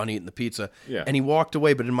 keep on eating the pizza. Yeah. And he walked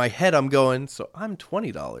away, but in my head, I'm going, so I'm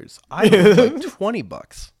 $20. I owe like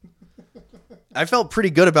 $20. I felt pretty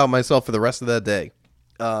good about myself for the rest of that day.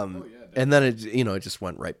 And then it just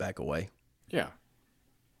went right back away. Yeah.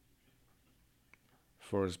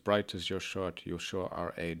 For as bright as your shirt, you sure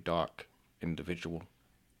are a dark individual.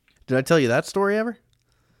 Did I tell you that story ever?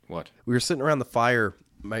 What? We were sitting around the fire.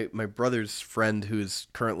 My brother's friend, who is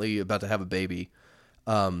currently about to have a baby,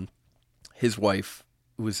 his wife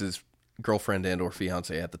was his girlfriend and or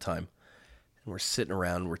fiance at the time. And we're sitting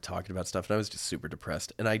around, we're talking about stuff, and I was just super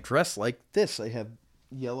depressed. And I dress like this. I have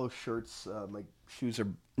yellow shirts. My shoes are,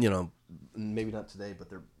 maybe not today, but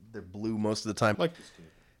they're blue most of the time. Like this kid.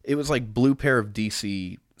 It was like blue pair of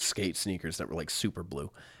DC skate sneakers that were like super blue.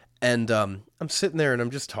 And I'm sitting there and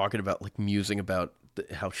I'm just talking about, like, musing about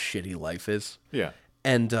how shitty life is. Yeah.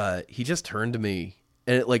 And he just turned to me,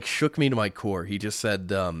 and it, like, shook me to my core. He just said,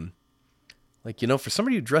 for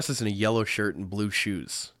somebody who dresses in a yellow shirt and blue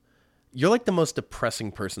shoes, you're, like, the most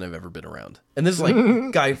depressing person I've ever been around. And this is,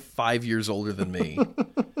 like, guy 5 years older than me.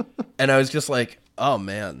 And I was just like, oh,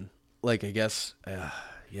 man. Like, I guess, yeah.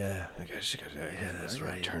 I guess you gotta, that's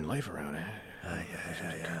right. Turn life around.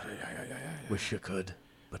 Yeah. Wish you could.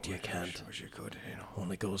 But you can't. Wish you could,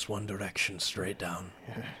 Only goes one direction, straight down.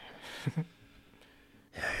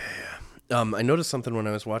 Yeah. I noticed something when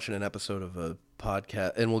I was watching an episode of a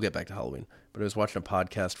podcast, and we'll get back to Halloween, but I was watching a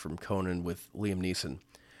podcast from Conan with Liam Neeson,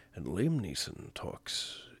 and Liam Neeson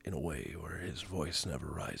talks in a way where his voice never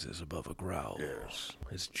rises above a growl. Yes.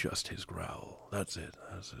 It's just his growl. That's it.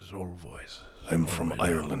 That's his whole voice. I'm from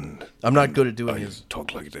Ireland. I'm not good at doing his...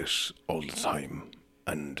 talk like this all the time.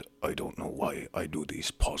 And I don't know why I do these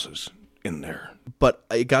pauses in there. But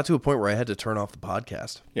it got to a point where I had to turn off the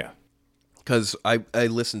podcast. Yeah. Because I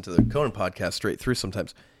listen to the Conan podcast straight through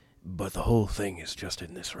sometimes. But the whole thing is just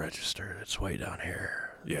in this register. It's way down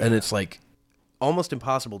here. Yeah. And it's like almost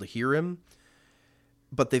impossible to hear him.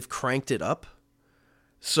 But they've cranked it up.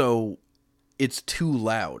 So it's too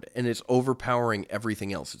loud. And it's overpowering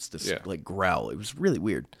everything else. It's this like growl. It was really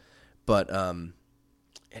weird. But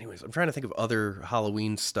anyways, I'm trying to think of other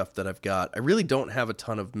Halloween stuff that I've got. I really don't have a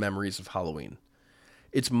ton of memories of Halloween.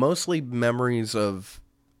 It's mostly memories of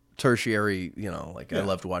tertiary, I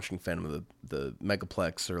loved watching Phantom of the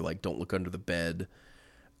Megaplex, or like Don't Look Under the Bed.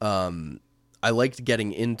 I liked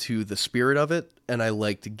getting into the spirit of it, and I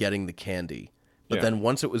liked getting the candy. But then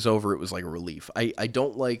once it was over, it was like a relief. I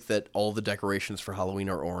don't like that all the decorations for Halloween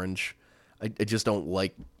are orange. I just don't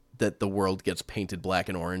like that the world gets painted black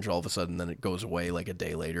and orange all of a sudden, then it goes away like a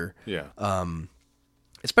day later. Yeah.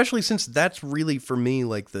 Especially since that's really, for me,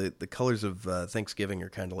 like the colors of Thanksgiving are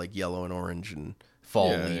kind of like yellow and orange and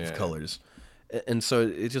fall leaf colors. And so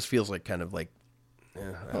it just feels like kind of like, I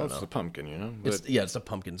Well, don't it's know. the pumpkin, you know. It's the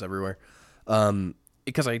pumpkins everywhere.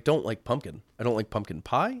 Because I don't like pumpkin. I don't like pumpkin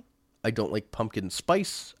pie. I don't like pumpkin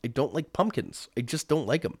spice. I don't like pumpkins. I just don't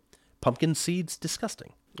like them. Pumpkin seeds,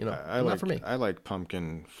 disgusting. You know, not for me. I like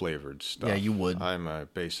pumpkin flavored stuff. Yeah, you would. I'm a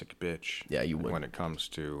basic bitch. Yeah, you would. When it comes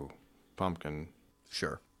to pumpkin,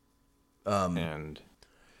 Sure. and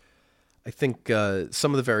I think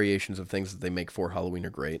some of the variations of things that they make for Halloween are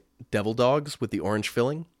great. Devil dogs with the orange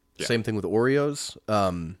filling. Yeah. Same thing with Oreos.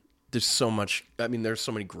 There's so much. I mean, there's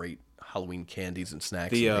so many great Halloween candies and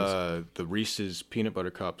snacks. the Reese's peanut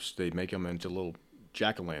butter cups, they make them into little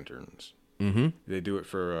jack-o'-lanterns. Mm-hmm. They do it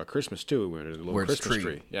for Christmas too, where there's a little Where it's Christmas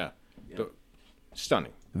tree. tree. Yeah.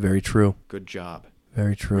 Stunning. Very true. Good job,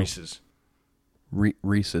 Very true. Reese's.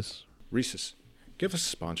 Reese's. Reese's, give us a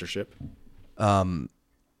sponsorship.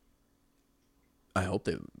 I hope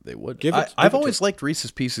they would. I've always liked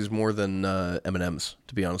Reese's Pieces more than M&M's,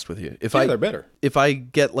 to be honest with you. They're better. If I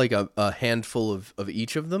get like a handful of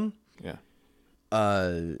each of them, Yeah.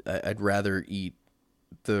 I'd rather eat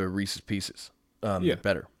the Reese's Pieces. Yeah.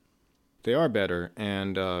 Better. They are better,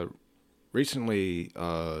 and recently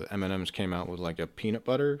M&M's came out with like a peanut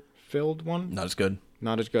butter filled one. Not as good.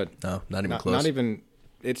 Not as good. No, not even Not, close. not even.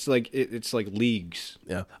 It's like it's like leagues.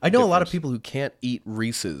 Yeah, I know a lot of difference. people who can't eat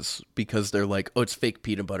Reese's because they're like, "Oh, it's fake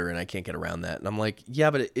peanut butter," and I can't get around that. And I'm like,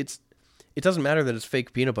 "Yeah, but it doesn't matter that it's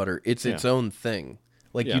fake peanut butter. It's its own thing.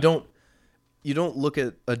 Like Yeah. you don't look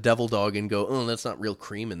at a devil dog and go, "Oh, that's not real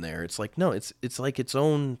cream in there." It's like, no, it's like its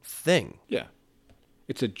own thing. Yeah,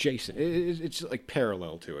 it's adjacent. It's like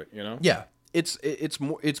parallel to it. You know. Yeah, it's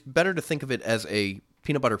better to think of it as a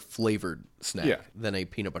peanut butter flavored snack Yeah. than a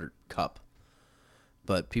peanut butter cup.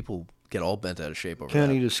 But people get all bent out of shape over Can't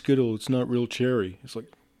that. eat a Skittle. It's not real cherry. It's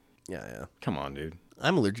like, Yeah. come on, dude.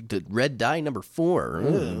 I'm allergic to red dye number 4.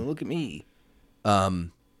 Look at me.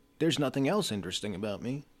 There's nothing else interesting about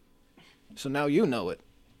me. So now you know it.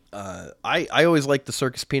 I always liked the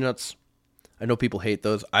circus peanuts. I know people hate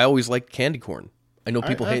those. I always liked candy corn. I know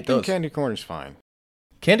people I hate think those. candy corn is fine.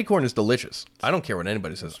 Candy corn is delicious. I don't care what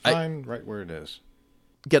anybody says. I Fine, right where it is.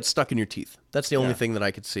 get stuck in your teeth. That's the only Yeah. thing that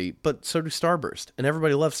I could see. But so do Starburst, and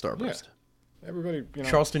everybody loves Yeah. Starburst. Everybody, you know.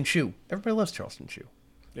 Charleston Chew. Everybody loves Charleston Chew.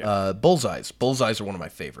 Yeah. Bullseyes. Bullseyes are one of my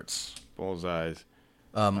favorites. Bullseyes.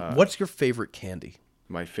 What's your favorite candy?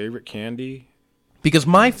 My favorite candy. Because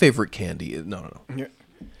my favorite candy is no. Yeah.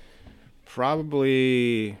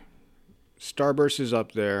 Probably Starburst is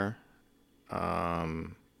up there.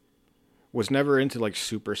 Was never into like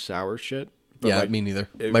super sour shit. But Yeah, like, me neither.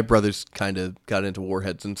 if- My brothers kind of got into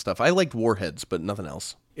Warheads and stuff. I liked Warheads, but nothing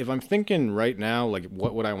else. If I'm thinking right now, like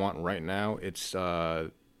what would I want right now? It's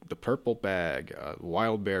the purple bag,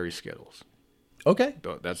 wild berry Skittles. Okay.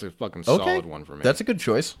 That's a fucking Okay. solid one for me. That's a good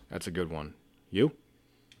choice. That's a good one. You?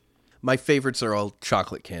 My favorites are all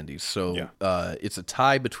chocolate candies, so Yeah. it's a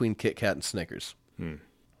tie between Kit Kat and Snickers.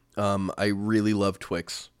 I really love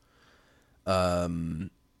Twix.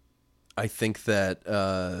 I think that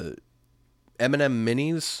M&M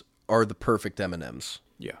minis are the perfect M&Ms.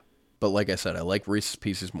 Yeah. But like I said, I like Reese's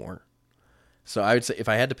Pieces more. So I would say if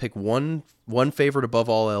I had to pick one favorite above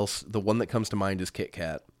all else, the one that comes to mind is Kit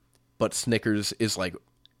Kat. But Snickers is like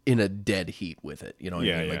in a dead heat with it. You know what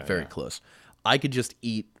I mean? Like very close. I could just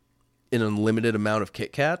eat an unlimited amount of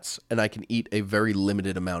Kit Kats, and I can eat a very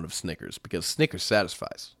limited amount of Snickers because Snickers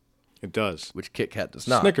satisfies, It does. which Kit Kat does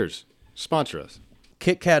not. Snickers, sponsor us.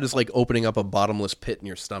 Kit Kat is like opening up a bottomless pit in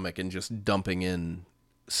your stomach and just dumping in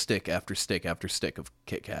stick after stick after stick of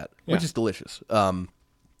Kit Kat, which Yeah. is delicious.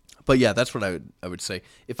 But yeah, that's what I would say.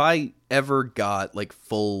 If I ever got like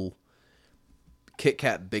full Kit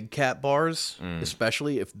Kat Big Cat bars,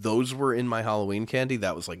 especially if those were in my Halloween candy,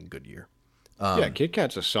 that was like a good year. Yeah, Kit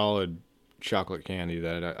Kat's a solid chocolate candy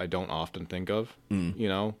that I don't often think of, you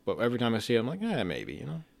know. But every time I see it, I'm like, maybe, you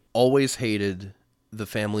know. Always hated the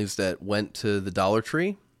families that went to the Dollar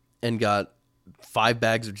Tree and got 5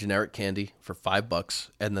 bags of generic candy for $5,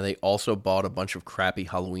 and then they also bought a bunch of crappy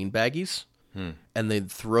Halloween baggies. And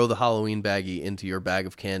they'd throw the Halloween baggie into your bag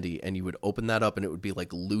of candy, and you would open that up, and it would be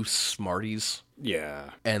like loose Smarties, Yeah.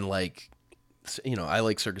 and like, you know, I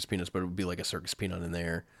like circus peanuts, but it would be like a circus peanut in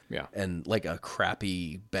there, Yeah. and like a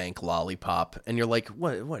crappy bank lollipop, and you're like,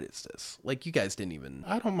 what is this? Like, you guys didn't even.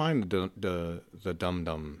 I don't mind the Dum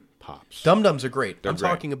Dum pops. Dum Dums are great. I'm great.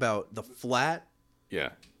 talking about the flat Yeah.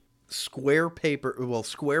 square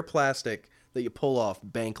plastic that you pull off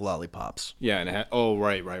bank lollipops. Yeah, and it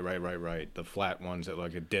right. The flat ones that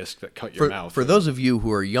like a disc that cut your mouth. For those of you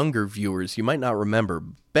who are younger viewers, you might not remember,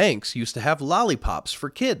 banks used to have lollipops for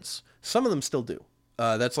kids. Some of them still do.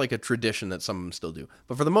 That's like a tradition that some of them still do.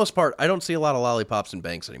 But for the most part, I don't see a lot of lollipops in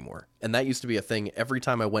banks anymore. And that used to be a thing. Every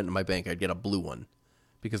time I went to my bank, I'd get a blue one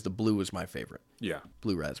because the blue was my favorite. Yeah.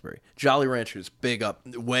 Blue raspberry. Jolly Ranchers, big up,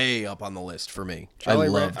 way up on the list for me. I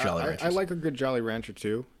love Jolly Ranchers. I like a good Jolly Rancher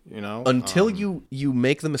too, you know. Until you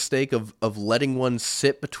make the mistake of letting one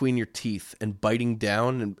sit between your teeth and biting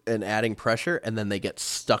down and adding pressure, and then they get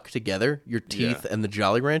stuck together, your teeth and the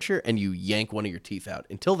Jolly Rancher, and you yank one of your teeth out.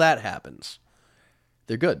 Until that happens,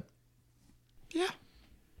 they're good. Yeah.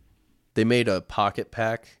 They made a pocket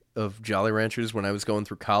pack of Jolly Ranchers when I was going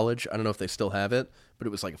through college. I don't know if they still have it, but it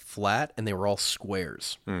was like flat, and they were all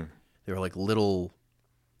squares. They were like little,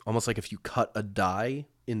 almost like if you cut a die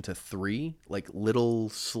into 3, like little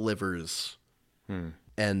slivers.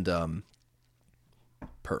 And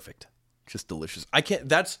perfect. Just delicious.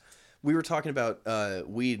 We were talking about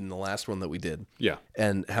weed in the last one that we did. Yeah.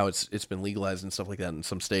 And how it's been legalized and stuff like that in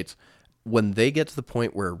some states. When they get to the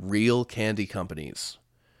point where real candy companies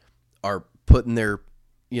are putting their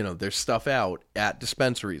stuff out at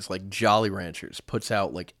dispensaries, like Jolly Ranchers puts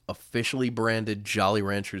out like officially branded Jolly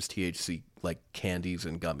Ranchers THC like candies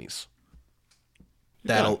and gummies.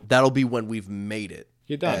 That'll be when we've made it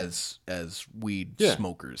as weed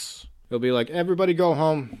smokers. It'll be like, everybody go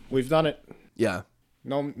home. We've done it. Yeah.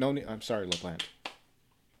 No. I'm sorry, LaPlante.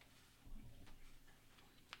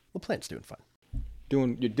 LaPlante's doing fine.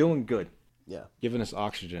 You're doing good. Yeah. Giving us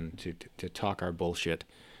oxygen to talk our bullshit.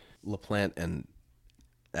 LaPlante and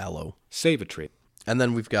aloe. Save a tree. And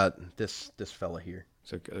then we've got this fella here.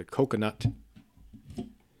 It's a coconut.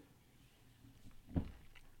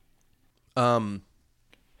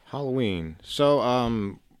 Halloween. So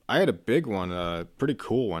I had a big one, a pretty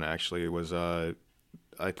cool one actually. It was I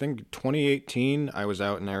think 2018. I was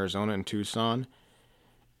out in Arizona in Tucson.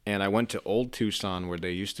 And I went to old Tucson where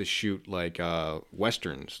they used to shoot like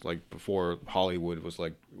westerns, like before Hollywood was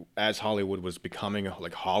like, as Hollywood was becoming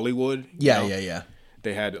like Hollywood. Yeah.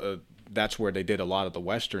 They had that's where they did a lot of the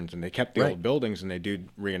westerns, and they kept the old buildings, and they do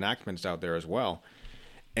reenactments out there as well.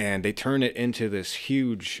 And they turn it into this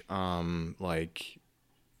huge like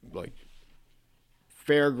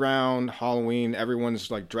fairground Halloween. Everyone's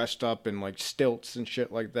like dressed up in like stilts and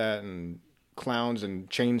shit like that, and clowns and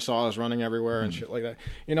chainsaws running everywhere and shit like that.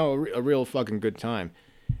 You know, a real fucking good time.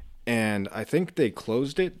 And I think they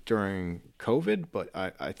closed it during COVID, but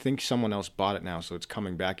I think someone else bought it now, so it's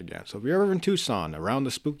coming back again. So if you're ever in Tucson around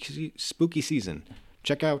the spooky season,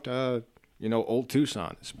 check out old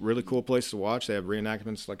Tucson. It's a really cool place to watch. They have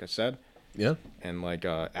reenactments, like I said. Yeah. And like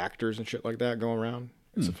actors and shit like that go around.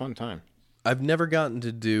 It's a fun time. I've never gotten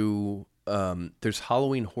to do there's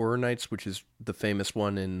Halloween Horror Nights, which is the famous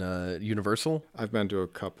one in Universal. I've been to a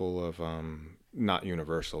couple of not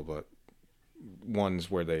Universal, but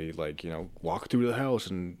ones where they walk through the house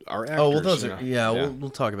and are actors. Oh, well, those are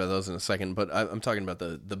We'll talk about those in a second. But I'm talking about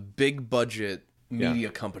the big budget media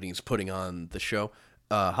companies putting on the show.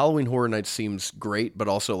 Halloween Horror Nights seems great, but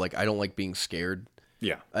also like I don't like being scared.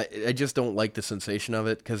 Yeah, I just don't like the sensation of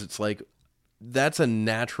it because it's like that's a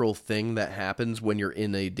natural thing that happens when you're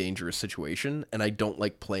in a dangerous situation, and I don't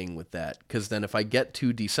like playing with that because then if I get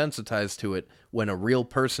too desensitized to it, when a real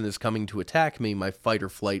person is coming to attack me, my fight or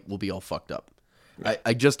flight will be all fucked up.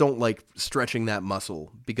 I just don't like stretching that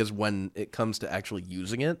muscle because when it comes to actually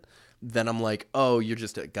using it, then I'm like, oh, you're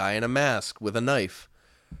just a guy in a mask with a knife.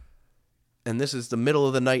 And this is the middle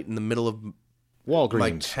of the night in the middle of Walgreens.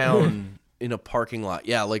 My town in a parking lot.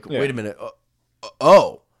 Yeah, wait a minute.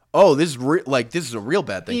 This is this is a real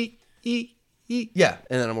bad thing. Yeah,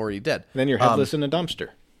 and then I'm already dead. Then you're headless in a dumpster.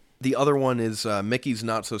 The other one is Mickey's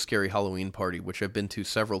Not So Scary Halloween Party, which I've been to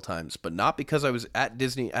several times, but not because I was at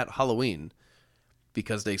Disney at Halloween,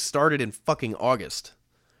 because they started in fucking August.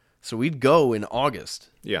 So we'd go in August.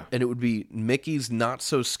 Yeah. And it would be Mickey's Not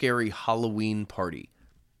So Scary Halloween Party.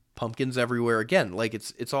 Pumpkins everywhere. Again, like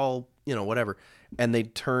it's all, whatever. And they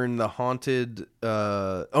turn the haunted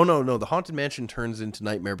the Haunted Mansion turns into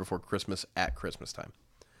Nightmare Before Christmas at Christmas time.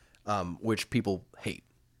 Which people hate.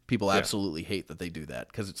 People absolutely hate that they do that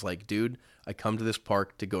because it's like, dude, I come to this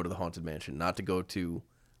park to go to the Haunted Mansion, not to go to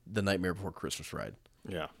the Nightmare Before Christmas ride.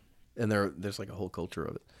 Yeah. And there's like a whole culture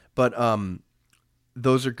of it. But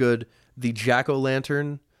those are good. The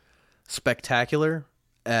Jack-O-Lantern Spectacular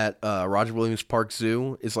at Roger Williams Park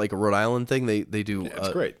Zoo is like a Rhode Island thing. They do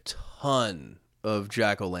great. Ton of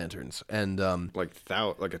Jack-O-Lanterns. And like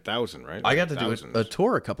 1,000, right? I got to do a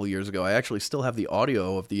tour a couple years ago. I actually still have the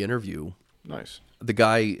audio of the interview. Nice. The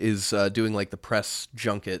guy is doing like the press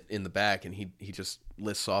junket in the back, and he just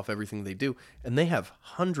lists off everything they do. And they have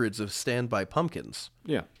hundreds of standby pumpkins.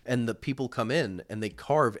 Yeah. And the people come in and they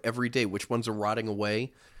carve every day which ones are rotting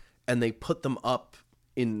away, and they put them up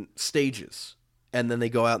in stages, and then they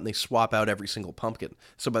go out and they swap out every single pumpkin.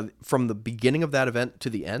 So from the beginning of that event to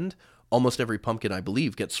the end, almost every pumpkin, I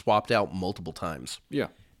believe, gets swapped out multiple times. Yeah.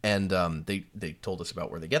 And they told us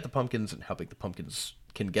about where they get the pumpkins and how big the pumpkins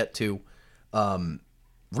can get to.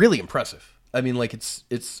 Really impressive. I mean, like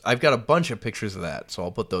it's. I've got a bunch of pictures of that, so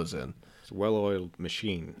I'll put those in. It's a well-oiled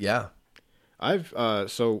machine. Yeah.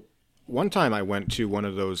 So one time I went to one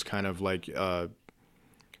of those kind of like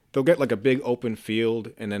they'll get like a big open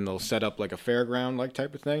field and then they'll set up like a fairground like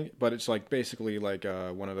type of thing, but it's like basically like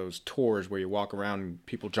one of those tours where you walk around and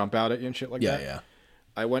people jump out at you and shit like that. Yeah.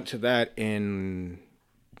 I went to that in,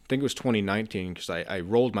 I think it was 2019, because I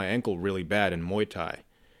rolled my ankle really bad in Muay Thai,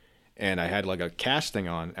 and I had like a casting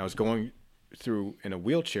on. I was going through in a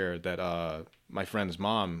wheelchair that my friend's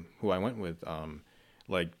mom, who I went with,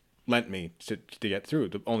 like lent me to get through.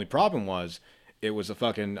 The only problem was it was a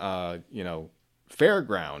fucking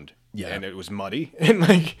fairground, and it was muddy and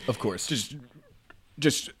like Of course.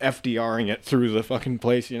 just FDRing it through the fucking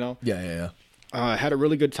place, you know. Yeah. I had a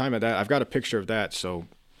really good time at that. I've got a picture of that. So,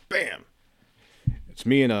 bam, it's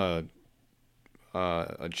me in a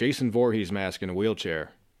Jason Voorhees mask in a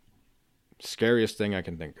wheelchair. Scariest thing I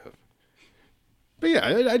can think of. But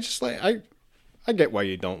yeah, I just like I get why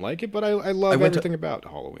you don't like it, but I love everything about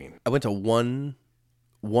Halloween. I went to one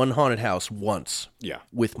haunted house once. Yeah.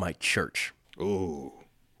 With my church. Ooh.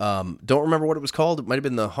 Don't remember what it was called. It might have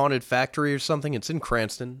been the Haunted Factory or something. It's in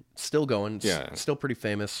Cranston. It's still going. It's still pretty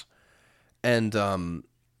famous. And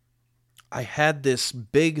I had this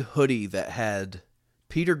big hoodie that had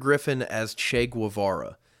Peter Griffin as Che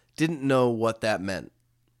Guevara. Didn't know what that meant.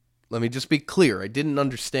 Let me just be clear. I didn't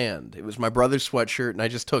understand. It was my brother's sweatshirt, and I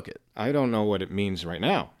just took it. I don't know what it means right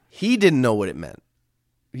now. He didn't know what it meant.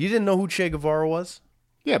 You didn't know who Che Guevara was?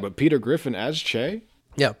 Yeah, but Peter Griffin as Che?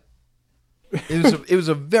 Yeah. It was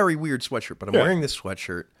a very weird sweatshirt, but I'm wearing this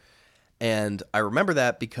sweatshirt, and I remember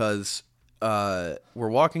that because we're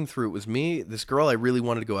walking through. It was me, this girl I really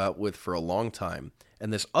wanted to go out with for a long time,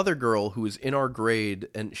 and this other girl who was in our grade,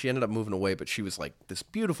 and she ended up moving away, but she was like this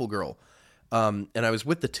beautiful girl. And I was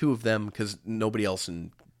with the two of them because nobody else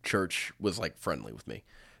in church was like friendly with me.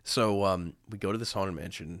 So we go to this haunted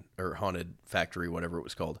mansion or haunted factory, whatever it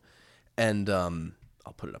was called, and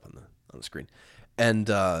I'll put it up on the screen.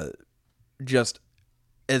 And just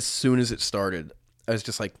as soon as it started, I was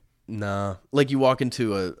just like, nah. Like you walk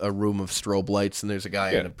into a room of strobe lights and there's a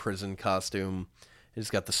guy in a prison costume. He's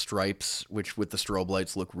got the stripes, which with the strobe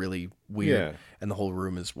lights look really weird. And the whole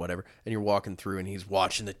room is whatever. And you're walking through and he's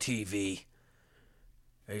watching the TV.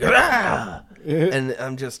 And you go, ah! And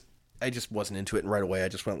I just wasn't into it. And right away I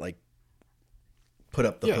just went like, put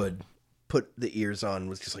up the hood, put the ears on,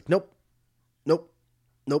 was just like, nope.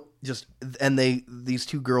 Just, and these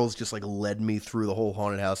two girls just like led me through the whole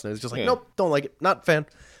haunted house, and I was just like, nope, don't like it, not a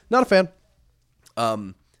fan.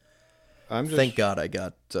 Thank God I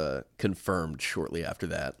got confirmed shortly after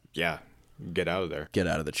that. Yeah, get out of there. Get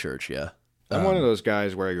out of the church, yeah. I'm one of those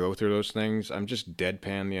guys where I go through those things. I'm just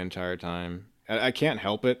deadpan the entire time. I can't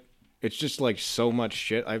help it. It's just like so much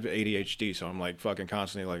shit. I have ADHD, so I'm like fucking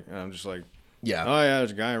constantly like, I'm just like, oh yeah,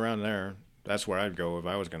 there's a guy around there. That's where I'd go if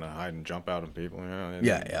I was going to hide and jump out on people. You know?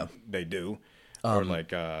 Yeah. They do. Or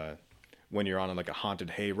like when you're on like a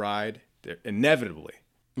haunted hayride, inevitably,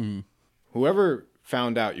 whoever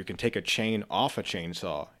found out you can take a chain off a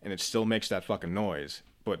chainsaw and it still makes that fucking noise,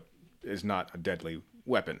 but is not a deadly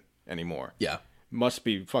weapon anymore. Yeah. Must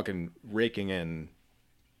be fucking raking in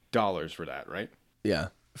dollars for that, right? Yeah.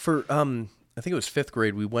 For I think it was 5th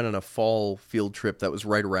grade, we went on a fall field trip that was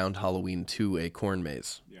right around Halloween to a corn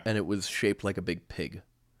maze. Yeah. And it was shaped like a big pig.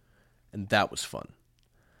 And that was fun.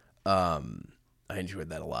 I enjoyed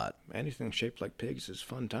that a lot. Anything shaped like pigs is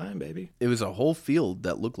fun time, baby. It was a whole field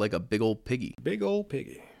that looked like a big old piggy. Big old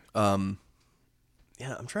piggy.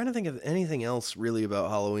 Yeah, I'm trying to think of anything else really about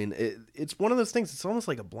Halloween. It's one of those things. It's almost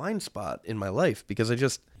like a blind spot in my life because I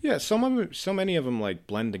just so many of them like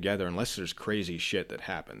blend together unless there's crazy shit that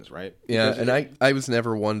happens, right? Yeah, because and I was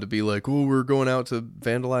never one to be like, oh, we're going out to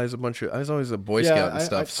vandalize a bunch of. I was always a Boy Scout and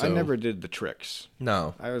stuff. I never did the tricks.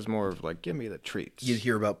 No, I was more of like, give me the treats. You'd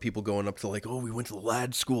hear about people going up to like, oh, we went to the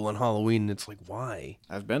lad school on Halloween, and it's like, why?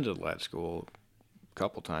 I've been to the lad school a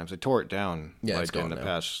couple times. I tore it down like in the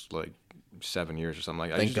past like 7 years or something like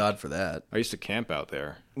that. Thank God for that. I used to camp out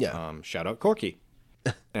there. Yeah. Shout out Corky.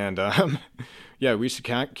 And we used to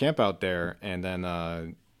camp out there and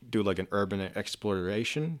then do like an urban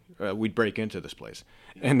exploration. We'd break into this place.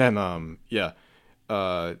 And then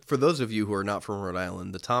for those of you who are not from Rhode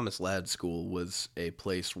Island, the Thomas Ladd School was a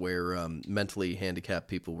place where mentally handicapped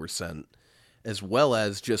people were sent, as well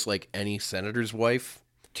as just like any senator's wife.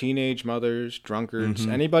 teenage mothers, drunkards,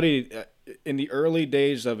 anybody. In the early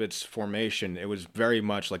days of its formation, it was very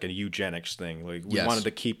much like a eugenics thing. Like we Yes. wanted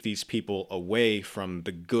to keep these people away from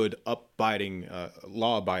the good, abiding,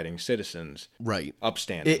 law-abiding citizens, Right.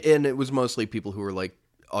 upstanding. And it was mostly people who were like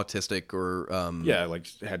autistic or Yeah, like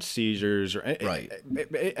had seizures or Right.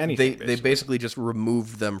 anything. they basically just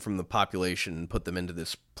removed them from the population and put them into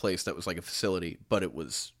this place that was like a facility, but it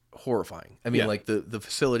was horrifying. I mean, Yeah. like the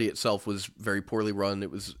facility itself was very poorly run.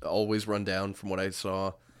 It was always run down from what I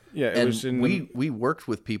saw. Yeah, it And was in we worked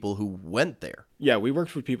with people who went there. Yeah, we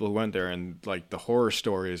worked with people who went there, and like the horror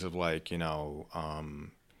stories of like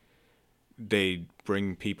they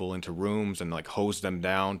bring people into rooms and like hose them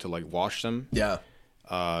down to like wash them. Yeah.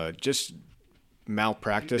 Just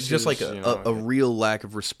malpractice. It's just like a real lack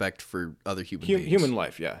of respect for other human beings. human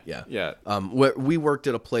life. Yeah, Yeah. yeah. We worked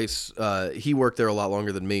at a place, he worked there a lot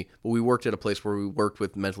longer than me, but we worked at a place where we worked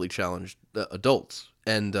with mentally challenged adults.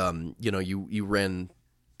 And, you ran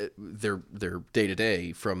their day to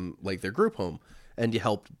day from like their group home, and you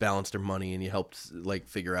helped balance their money, and you helped like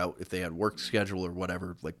figure out if they had work schedule or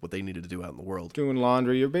whatever, like what they needed to do out in the world. Doing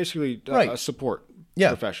laundry. You're basically Right. a support Yeah.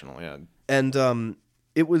 professional. Yeah, And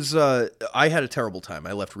it was I had a terrible time.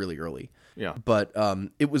 I left really early. yeah. But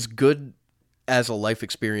it was good as a life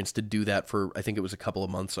experience to do that for, I think it was a couple of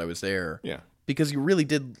months I was there. Yeah. Because you really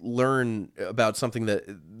did learn about something that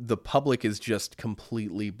the public is just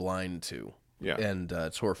completely blind to. Yeah. And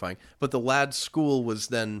it's horrifying. But the lad school was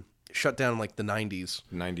then shut down in like the 90s.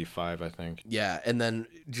 95, I think. Yeah, and then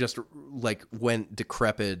just like went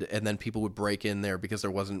decrepit, and then people would break in there because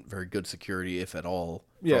there wasn't very good security, if at all,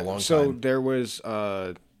 for a long so time. there was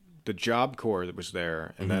the Job Corps that was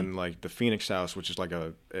there, and Mm-hmm. then like the Phoenix House, which is like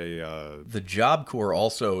a The Job Corps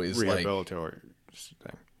also is rehabilitory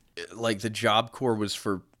thing. like the Job Corps was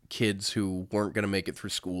for kids who weren't going to make it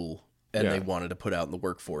through school, and Yeah. they wanted to put out in the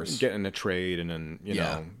workforce. Getting a trade, and then you Yeah.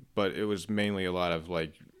 know, but it was mainly a lot of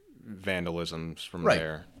like vandalisms from Right.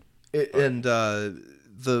 there. And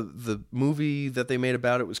the movie that they made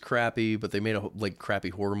about it was crappy, but they made a like crappy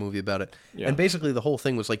horror movie about it. Yeah. And basically the whole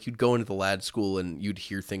thing was like you'd go into the lad school and you'd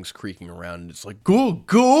hear things creaking around, and it's like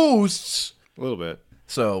ghosts. A little bit.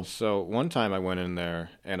 So So one time I went in there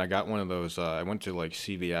and I got one of those. I went to like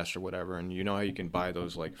CVS or whatever, and you know how you can buy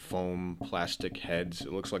those like foam plastic heads.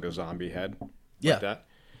 It looks like a zombie head. Yeah. Like that.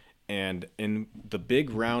 And in the big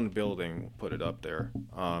round building, we'll put it up there,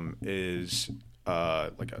 is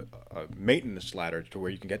like a maintenance ladder to where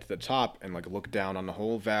you can get to the top and like look down on the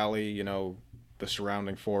whole valley. You know, the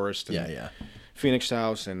surrounding forest. And yeah. Phoenix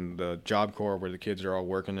House and the Job Corps where the kids are all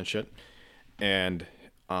working and shit. And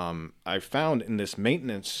I found in this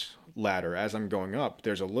maintenance ladder, as I'm going up,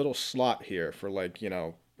 there's a little slot here for like,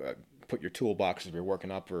 put your toolbox if you're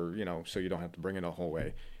working up, or, so you don't have to bring it the whole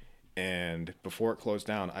way. And before it closed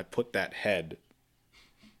down, I put that head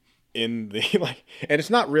in the, like, and it's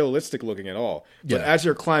not realistic looking at all. But Yeah. as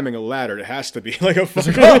you're climbing a ladder, it has to be like a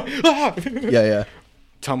fucking Yeah.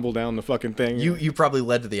 tumble down the fucking thing. You probably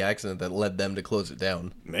led to the accident that led them to close it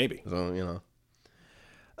down. Maybe. So,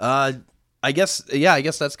 I guess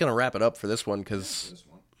that's going to wrap it up for this one, because,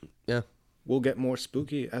 yeah. We'll get more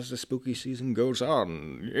spooky as the spooky season goes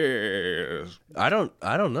on. Yes. I don't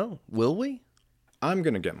know. Will we? I'm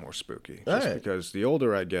going to get more spooky. All Just right. because the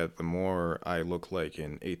older I get, the more I look like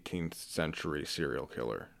an 18th century serial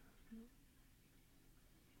killer.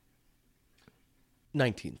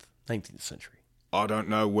 19th century. I don't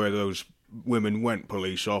know where those women went,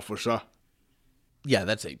 police officer. Yeah,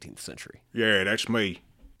 that's 18th century. Yeah, that's me.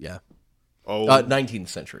 Yeah. Old, 19th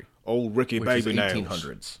century, old Ricky which is Baby Nails.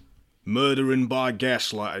 1800s. Murdering by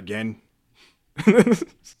gaslight again.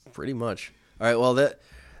 Pretty much. All right, well,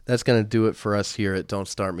 that's going to do it for us here at Don't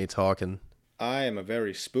Start Me Talking. I am a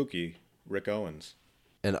very spooky Rick Owens.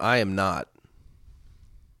 And I am not.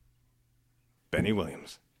 Benny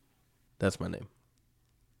Williams. That's my name.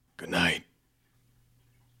 Good night.